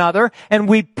one another and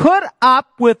we put up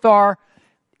with our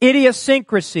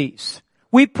idiosyncrasies.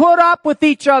 We put up with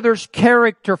each other's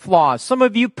character flaws. Some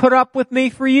of you put up with me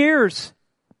for years.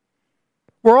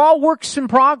 We're all works in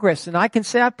progress, and I can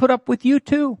say I put up with you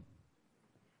too.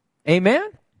 Amen?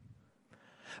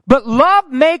 But love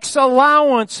makes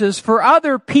allowances for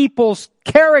other people's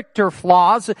character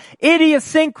flaws,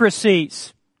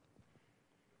 idiosyncrasies.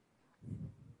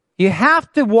 You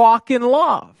have to walk in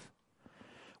love.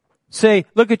 Say,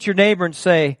 look at your neighbor and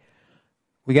say,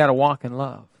 we got to walk in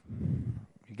love.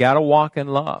 You got to walk in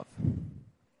love.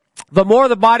 The more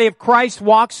the body of Christ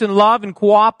walks in love and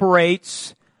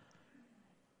cooperates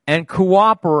and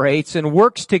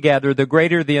works together, the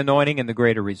greater the anointing and the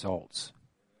greater results.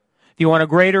 If you want a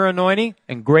greater anointing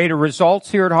and greater results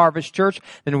here at Harvest Church,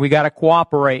 then we got to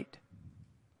cooperate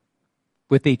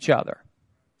with each other.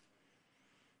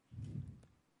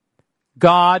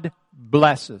 God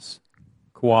blesses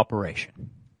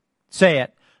cooperation. Say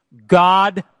it.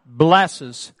 God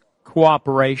blesses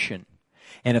cooperation.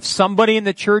 And if somebody in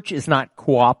the church is not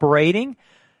cooperating,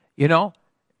 you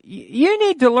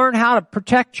need to learn how to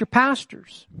protect your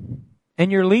pastors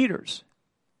and your leaders.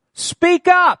 Speak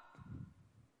up.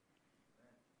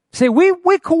 Say,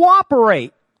 we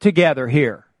cooperate together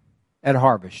here at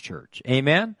Harvest Church.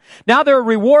 Amen? Now there are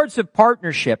rewards of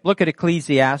partnership. Look at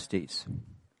Ecclesiastes.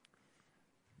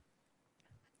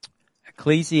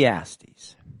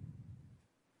 Ecclesiastes.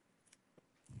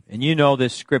 And you know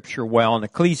this scripture well. In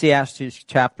Ecclesiastes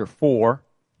chapter 4.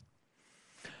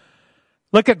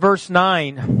 Look at verse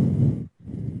 9.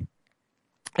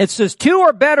 It says, 2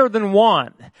 are better than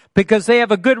 1, because they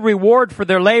have a good reward for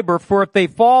their labor. For if they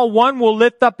fall, one will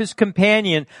lift up his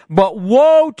companion. But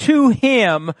woe to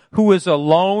him who is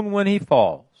alone when he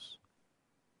falls,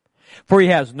 for he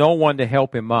has no one to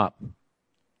help him up.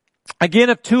 Again,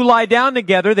 if 2 lie down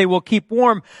together, they will keep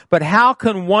warm. But how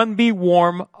can one be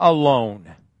warm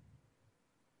alone?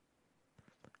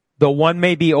 Though one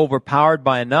may be overpowered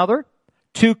by another,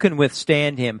 2 can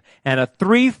withstand him. And a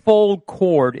threefold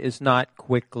cord is not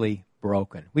quickly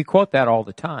broken. We quote that all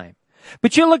the time.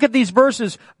 But you look at these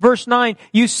verses, verse 9,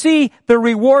 you see the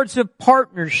rewards of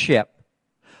partnership.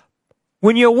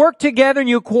 When you work together and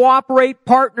you cooperate,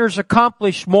 partners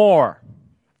accomplish more.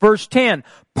 Verse 10,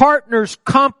 partners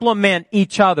complement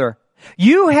each other.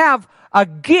 You have a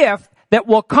gift that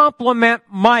will complement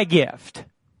my gift.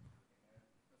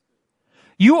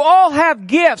 You all have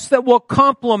gifts that will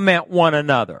complement one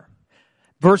another.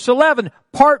 Verse 11,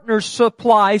 partners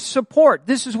supply support.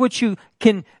 This is what you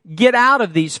can get out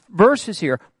of these verses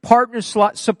here. Partners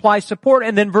supply support.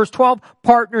 And then verse 12,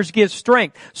 partners give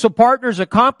strength. So partners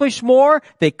accomplish more,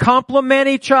 they complement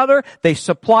each other, they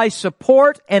supply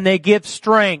support, and they give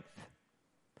strength.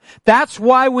 That's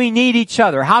why we need each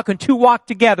other. How can 2 walk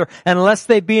together unless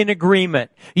they be in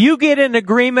agreement? You get in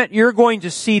agreement, you're going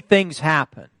to see things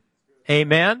happen.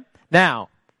 Amen? Now,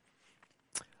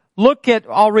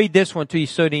 I'll read this one to you,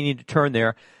 so you need to turn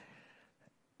there.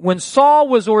 When Saul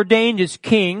was ordained as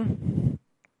king,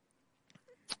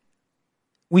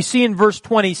 we see in verse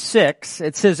 26,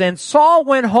 it says, and Saul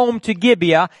went home to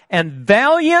Gibeah, and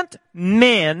valiant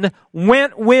men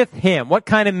went with him. What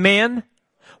kind of men?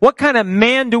 What kind of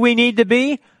man do we need to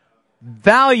be?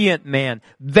 Valiant man.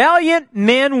 Valiant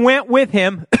men went with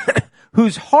him,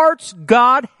 whose hearts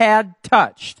God had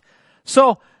touched.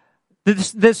 So,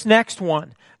 this next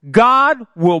one. God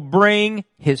will bring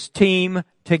his team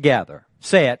together.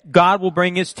 Say it. God will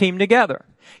bring his team together.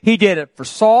 He did it for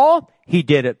Saul. He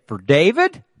did it for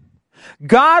David.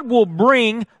 God will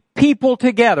bring people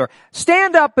together.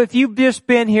 Stand up if you've just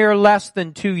been here less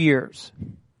than 2 years.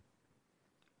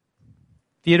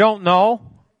 If you don't know,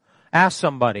 ask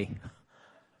somebody.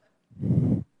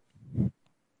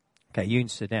 Okay, you can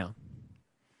sit down.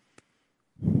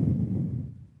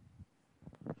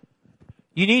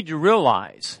 You need to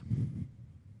realize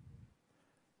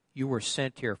you were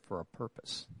sent here for a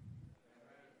purpose.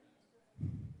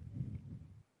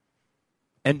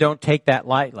 And don't take that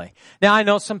lightly. Now, I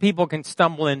know some people can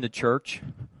stumble into church.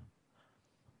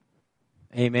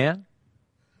 Amen?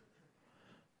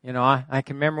 You know, I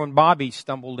can remember when Bobby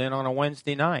stumbled in on a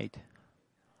Wednesday night.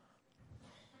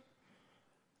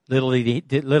 Little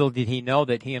did he know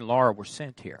that he and Laura were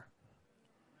sent here.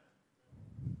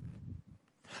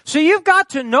 So you've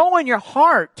got to know in your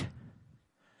heart,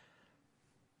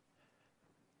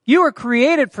 you were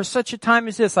created for such a time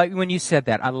as this. Like when you said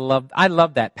that, I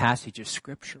love that passage of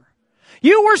Scripture.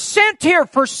 You were sent here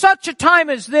for such a time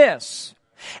as this.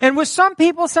 And with some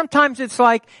people, sometimes it's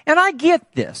like, and I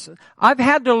get this, I've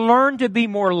had to learn to be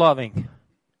more loving.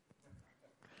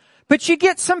 But you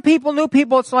get some people, new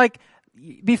people, it's like,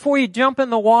 before you jump in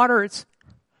the water,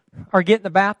 or get in the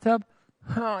bathtub,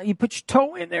 you put your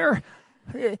toe in there,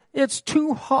 it's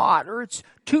too hot or it's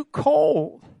too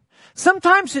cold.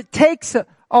 Sometimes it takes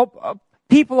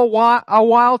people a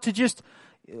while to just,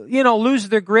 lose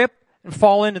their grip and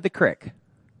fall into the creek.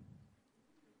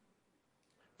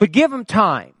 But give them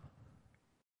time.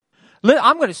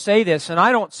 I'm going to say this, and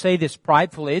I don't say this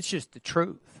pridefully, it's just the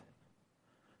truth.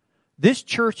 This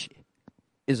church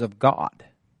is of God.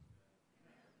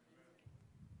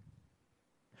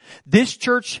 This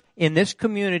church in this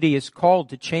community is called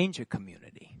to change a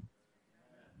community.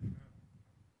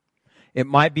 It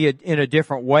might be in a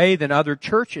different way than other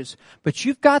churches, but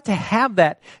you've got to have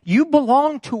that. You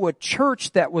belong to a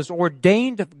church that was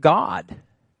ordained of God,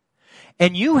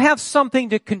 and you have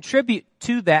something to contribute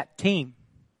to that team.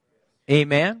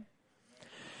 Amen?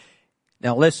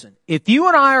 Now listen, if you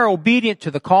and I are obedient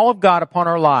to the call of God upon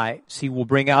our lives, He will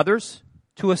bring others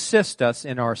to assist us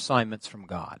in our assignments from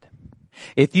God.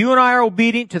 If you and I are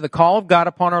obedient to the call of God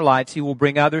upon our lives, He will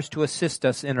bring others to assist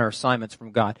us in our assignments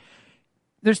from God.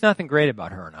 There's nothing great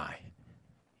about her and I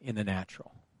in the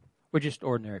natural. We're just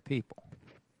ordinary people.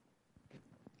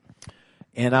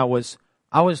 And I was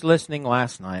listening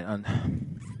last night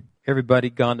on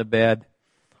everybody gone to bed.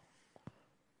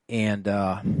 And,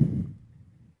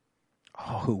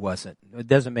 who was it? It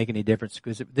doesn't make any difference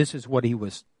because this is what he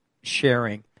was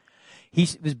sharing. He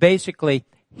was basically,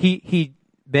 he'd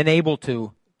been able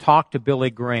to talk to Billy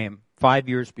Graham 5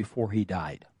 years before he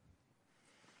died.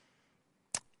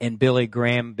 And Billy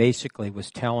Graham basically was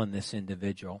telling this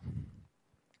individual,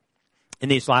 in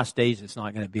these last days it's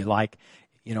not going to be like,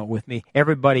 with me.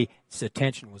 Everybody's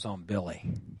attention was on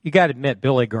Billy. You got to admit,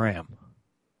 Billy Graham.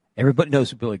 Everybody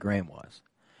knows who Billy Graham was.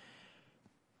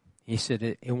 He said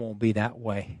it won't be that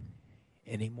way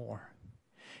anymore.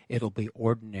 It'll be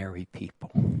ordinary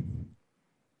people.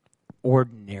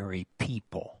 Ordinary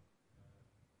people.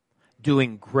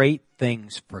 Doing great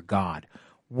things for God.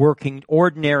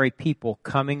 Ordinary people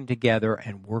coming together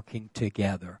and working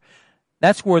together.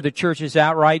 That's where the church is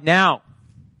at right now.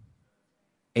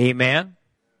 Amen.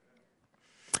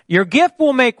 Your gift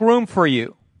will make room for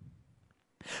you.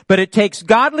 But it takes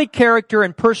godly character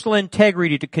and personal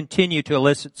integrity to continue to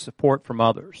elicit support from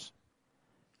others.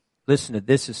 Listen to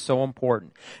this, is so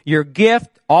important. Your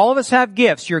gift, all of us have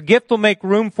gifts. Your gift will make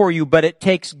room for you, but it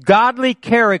takes godly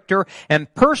character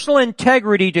and personal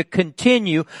integrity to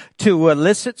continue to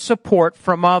elicit support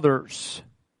from others.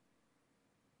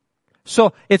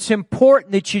 So it's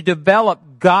important that you develop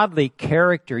godly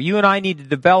character. You and I need to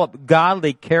develop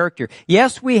godly character.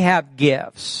 Yes, we have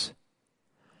gifts.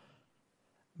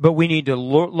 But we need to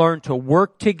learn to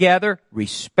work together,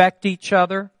 respect each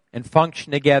other, and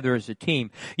function together as a team.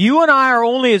 You and I are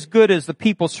only as good as the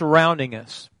people surrounding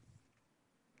us.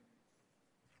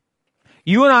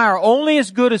 You and I are only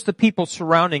as good as the people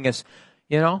surrounding us.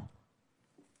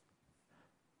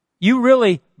 You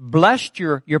really blessed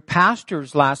your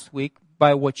pastors last week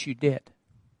by what you did.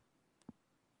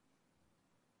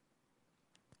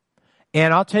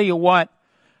 And I'll tell you what,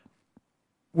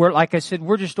 like I said,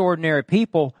 we're just ordinary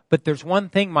people, but there's one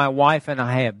thing my wife and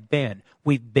I have been.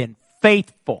 We've been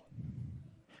faithful.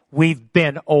 We've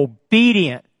been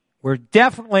obedient. We're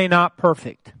definitely not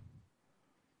perfect.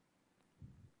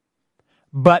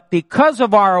 But because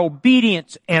of our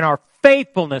obedience and our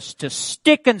faithfulness to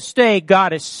stick and stay,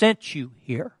 God has sent you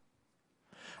here.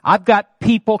 I've got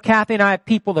people, Kathy and I have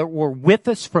people that were with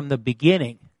us from the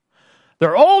beginning.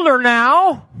 They're older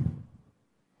now.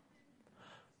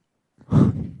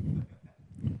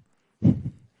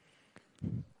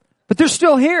 But they're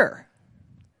still here.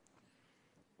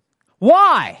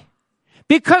 Why?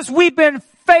 Because we've been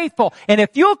faithful. And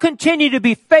if you'll continue to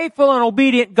be faithful and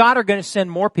obedient, God are going to send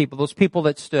more people. Those people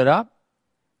that stood up.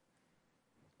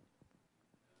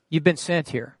 You've been sent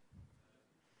here.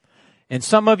 And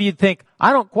some of you think,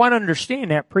 I don't quite understand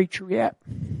that preacher yet.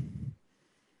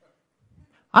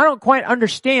 I don't quite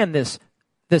understand this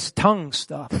tongue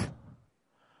stuff.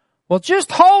 Well, just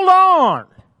hold on.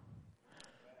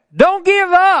 Don't give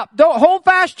up. Don't hold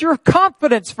fast your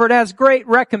confidence, for it has great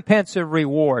recompense and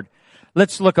reward.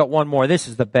 Let's look at one more. This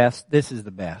is the best. This is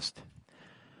the best.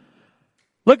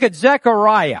 Look at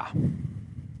Zechariah.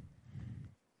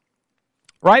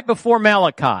 Right before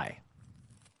Malachi.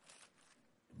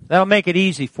 That'll make it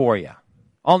easy for you.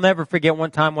 I'll never forget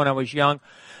one time when I was young,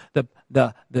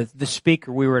 the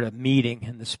speaker, we were at a meeting,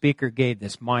 and the speaker gave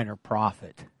this minor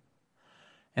prophet.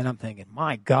 And I'm thinking,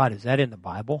 my God, is that in the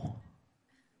Bible?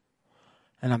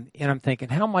 And I'm thinking,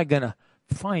 how am I going to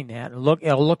find that?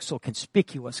 It'll look so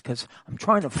conspicuous because I'm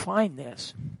trying to find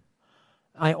this.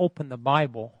 I opened the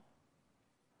Bible,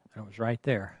 and it was right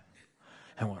there.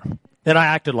 And then I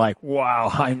acted like, wow,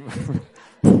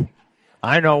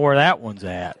 I know where that one's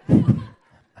at.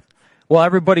 Well,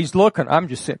 everybody's looking. I'm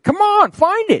just saying, come on,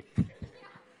 find it.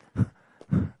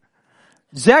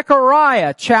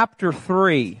 Zechariah chapter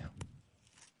 3.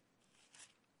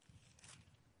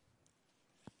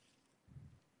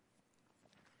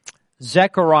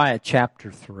 Zechariah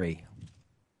chapter 3.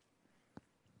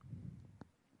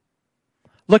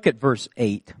 Look at verse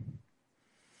 8.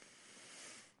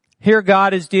 Here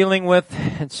God is dealing with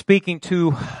and speaking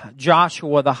to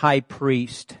Joshua the high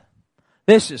priest.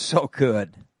 This is so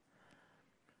good.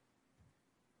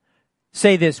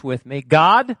 Say this with me.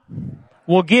 God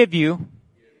will give you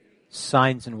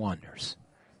signs and wonders.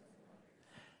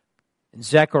 In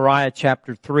Zechariah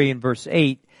chapter 3 and verse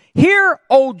 8, hear,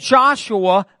 O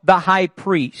Joshua the high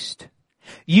priest,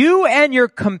 you and your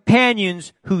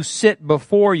companions who sit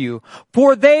before you,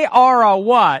 for they are a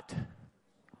what?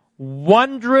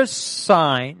 Wondrous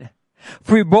sign.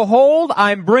 For behold,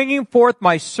 I am bringing forth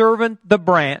my servant the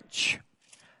branch.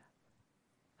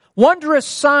 Wondrous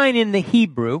sign in the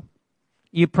Hebrew,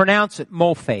 you pronounce it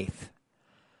mofaith.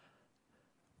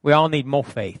 We all need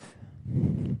mofaith.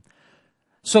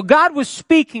 So God was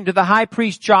speaking to the high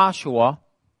priest Joshua,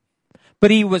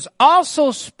 but he was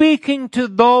also speaking to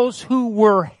those who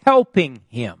were helping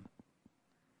him.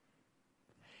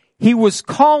 He was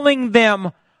calling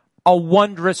them a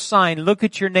wondrous sign. Look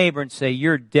at your neighbor and say,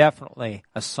 you're definitely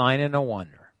a sign and a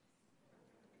wonder.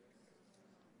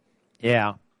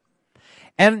 Yeah.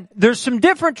 And there's some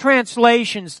different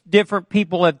translations. Different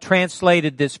people have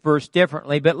translated this verse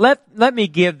differently, but let me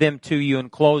give them to you in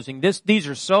closing. These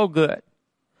are so good.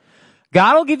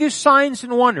 God will give you signs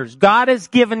and wonders. God has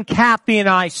given Kathy and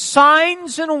I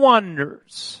signs and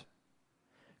wonders.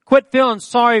 Quit feeling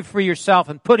sorry for yourself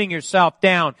and putting yourself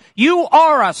down. You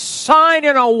are a sign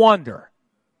and a wonder.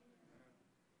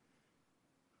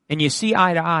 And you see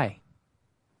eye to eye.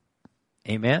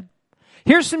 Amen?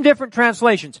 Here's some different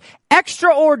translations.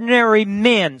 Extraordinary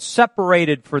men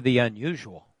separated for the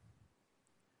unusual.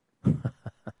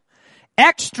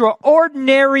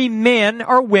 Extraordinary men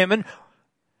or women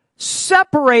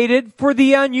separated for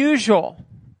the unusual.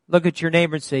 Look at your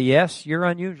neighbor and say, yes, you're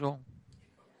unusual.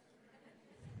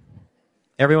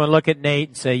 Everyone look at Nate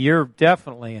and say, you're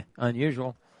definitely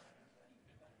unusual.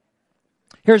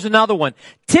 Here's another one.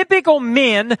 Typical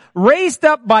men raised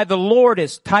up by the Lord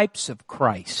as types of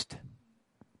Christ.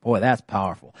 Boy, that's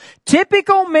powerful.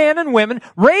 Typical men and women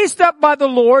raised up by the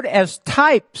Lord as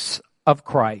types of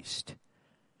Christ.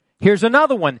 Here's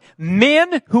another one.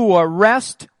 Men who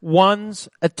arrest one's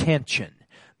attention.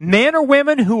 Men or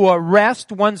women who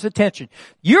arrest one's attention.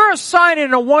 You're a sign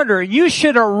and a wonder, and you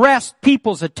should arrest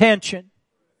people's attention.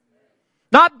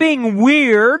 Not being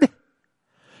weird,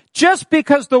 just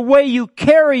because the way you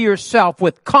carry yourself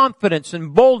with confidence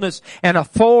and boldness and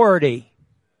authority.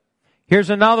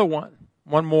 Here's another one.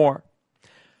 One more.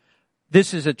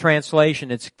 This is a translation.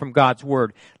 It's from God's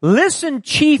Word. Listen,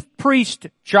 chief priest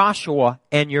Joshua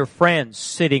and your friends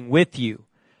sitting with you.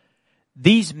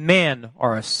 These men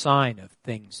are a sign of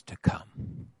things to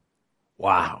come.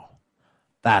 Wow.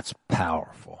 That's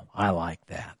powerful. I like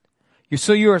that.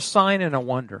 So you're a sign and a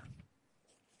wonder.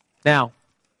 Now,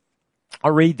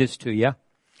 I'll read this to you.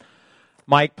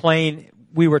 Mike Plain,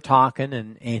 we were talking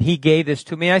and he gave this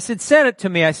to me. I said, send it to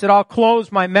me. I said, I'll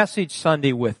close my message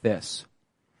Sunday with this.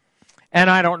 And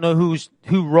I don't know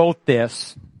who wrote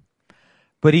this,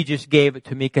 but he just gave it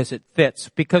to me because it fits.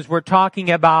 Because we're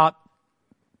talking about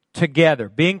together,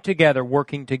 being together,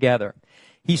 working together.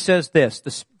 He says this,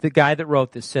 the guy that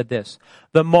wrote this said this,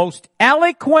 the most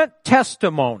eloquent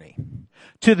testimony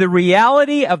to the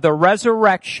reality of the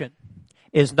resurrection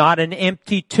is not an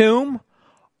empty tomb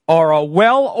or a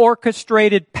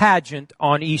well-orchestrated pageant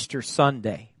on Easter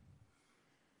Sunday,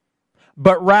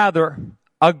 but rather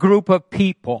a group of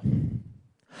people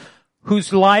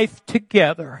whose life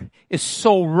together is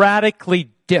so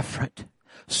radically different,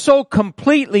 so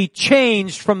completely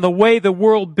changed from the way the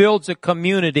world builds a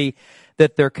community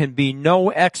that there can be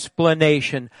no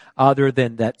explanation other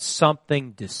than that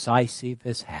something decisive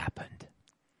has happened.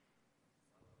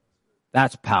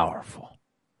 That's powerful.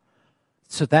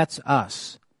 So that's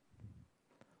us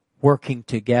working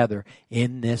together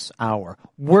in this hour,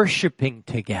 worshiping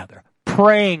together,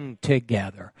 praying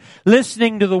together,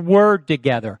 listening to the Word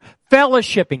together,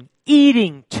 fellowshipping,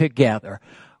 eating together,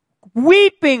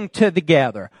 weeping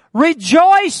together,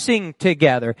 rejoicing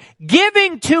together,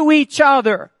 giving to each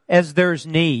other as there's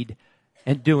need,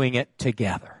 and doing it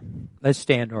together. Let's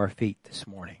stand to our feet this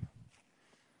morning.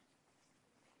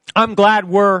 I'm glad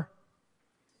we're...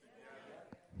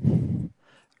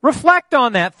 Reflect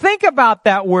on that. Think about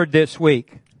that word this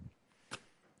week.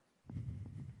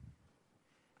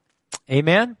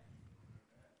 Amen?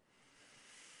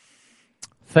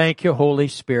 Thank you, Holy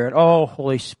Spirit. Oh,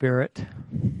 Holy Spirit.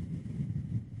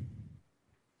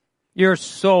 You're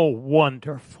so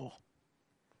wonderful.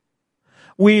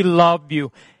 We love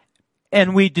you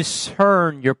and we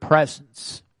discern your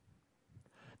presence.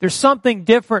 There's something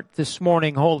different this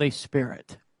morning, Holy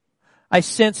Spirit. I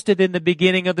sensed it in the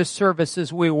beginning of the service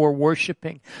as we were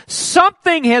worshiping.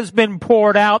 Something has been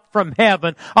poured out from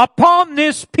heaven upon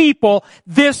this people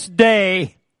this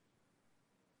day.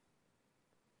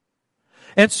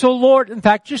 And so, Lord, in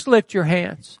fact, just lift your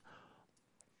hands.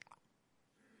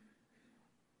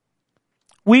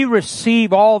 We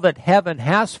receive all that heaven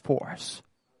has for us.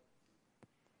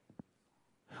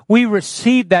 We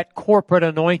receive that corporate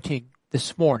anointing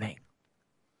this morning.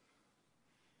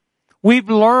 We've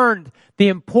learned the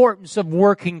importance of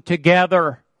working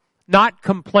together, not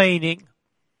complaining,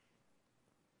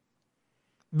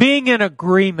 being in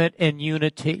agreement and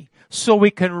unity so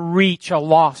we can reach a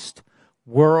lost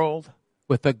world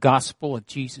with the gospel of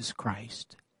Jesus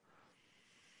Christ.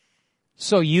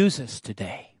 So use us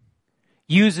today.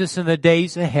 Use us in the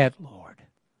days ahead, Lord.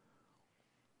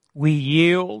 We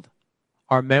yield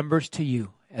our members to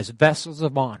you as vessels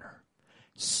of honor,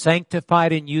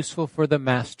 sanctified and useful for the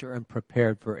Master and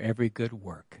prepared for every good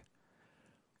work.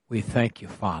 We thank you,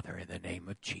 Father, in the name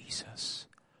of Jesus.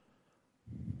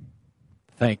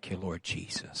 Thank you, Lord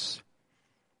Jesus.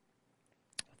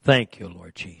 Thank you,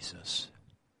 Lord Jesus.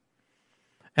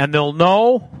 And they'll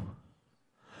know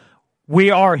we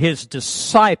are His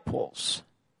disciples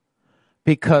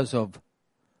because of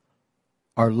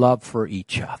our love for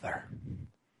each other.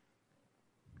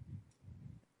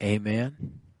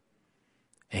 Amen.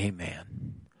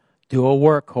 Amen. Do a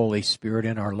work, Holy Spirit,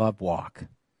 in our love walk.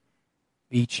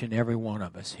 Each and every one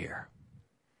of us here.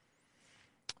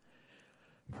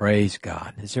 Praise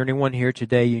God. Is there anyone here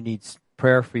today you need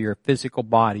prayer for your physical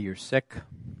body? You're sick?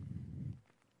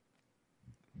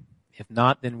 If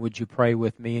not, then would you pray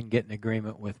with me and get in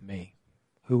agreement with me?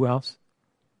 Who else?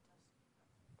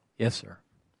 Yes, sir.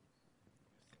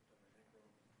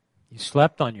 You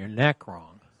slept on your neck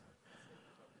wrong.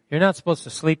 You're not supposed to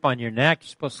sleep on your neck. You're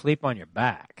supposed to sleep on your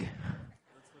back.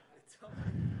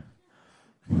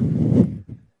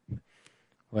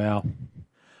 Well,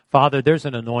 Father, there's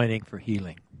an anointing for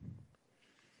healing.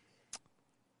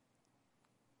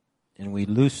 And we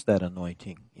loose that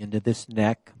anointing into this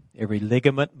neck, every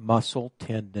ligament, muscle,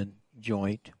 tendon,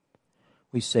 joint.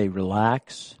 We say,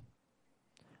 relax.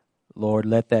 Lord,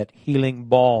 let that healing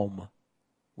balm,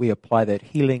 we apply that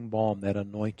healing balm, that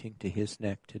anointing to his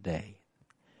neck today.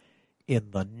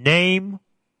 In the name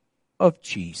of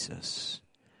Jesus,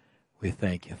 we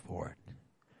thank you for it.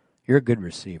 You're a good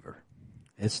receiver.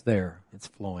 It's there. It's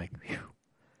flowing. Whew.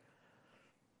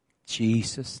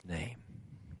 Jesus' name.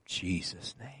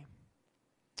 Jesus' name.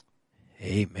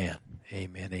 Amen.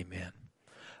 Amen. Amen.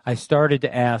 I started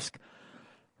to ask,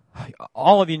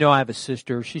 all of you know I have a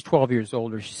sister. She's 12 years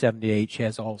older. She's 78. She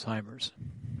has Alzheimer's.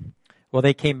 Well,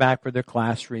 they came back for their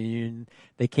class reunion.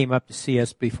 They came up to see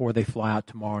us before they fly out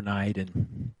tomorrow night,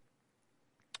 and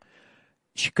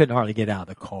she couldn't hardly get out of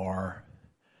the car,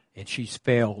 and she's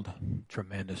failed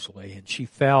tremendously. And she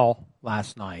fell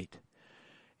last night,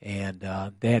 and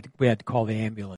we had to call the ambulance.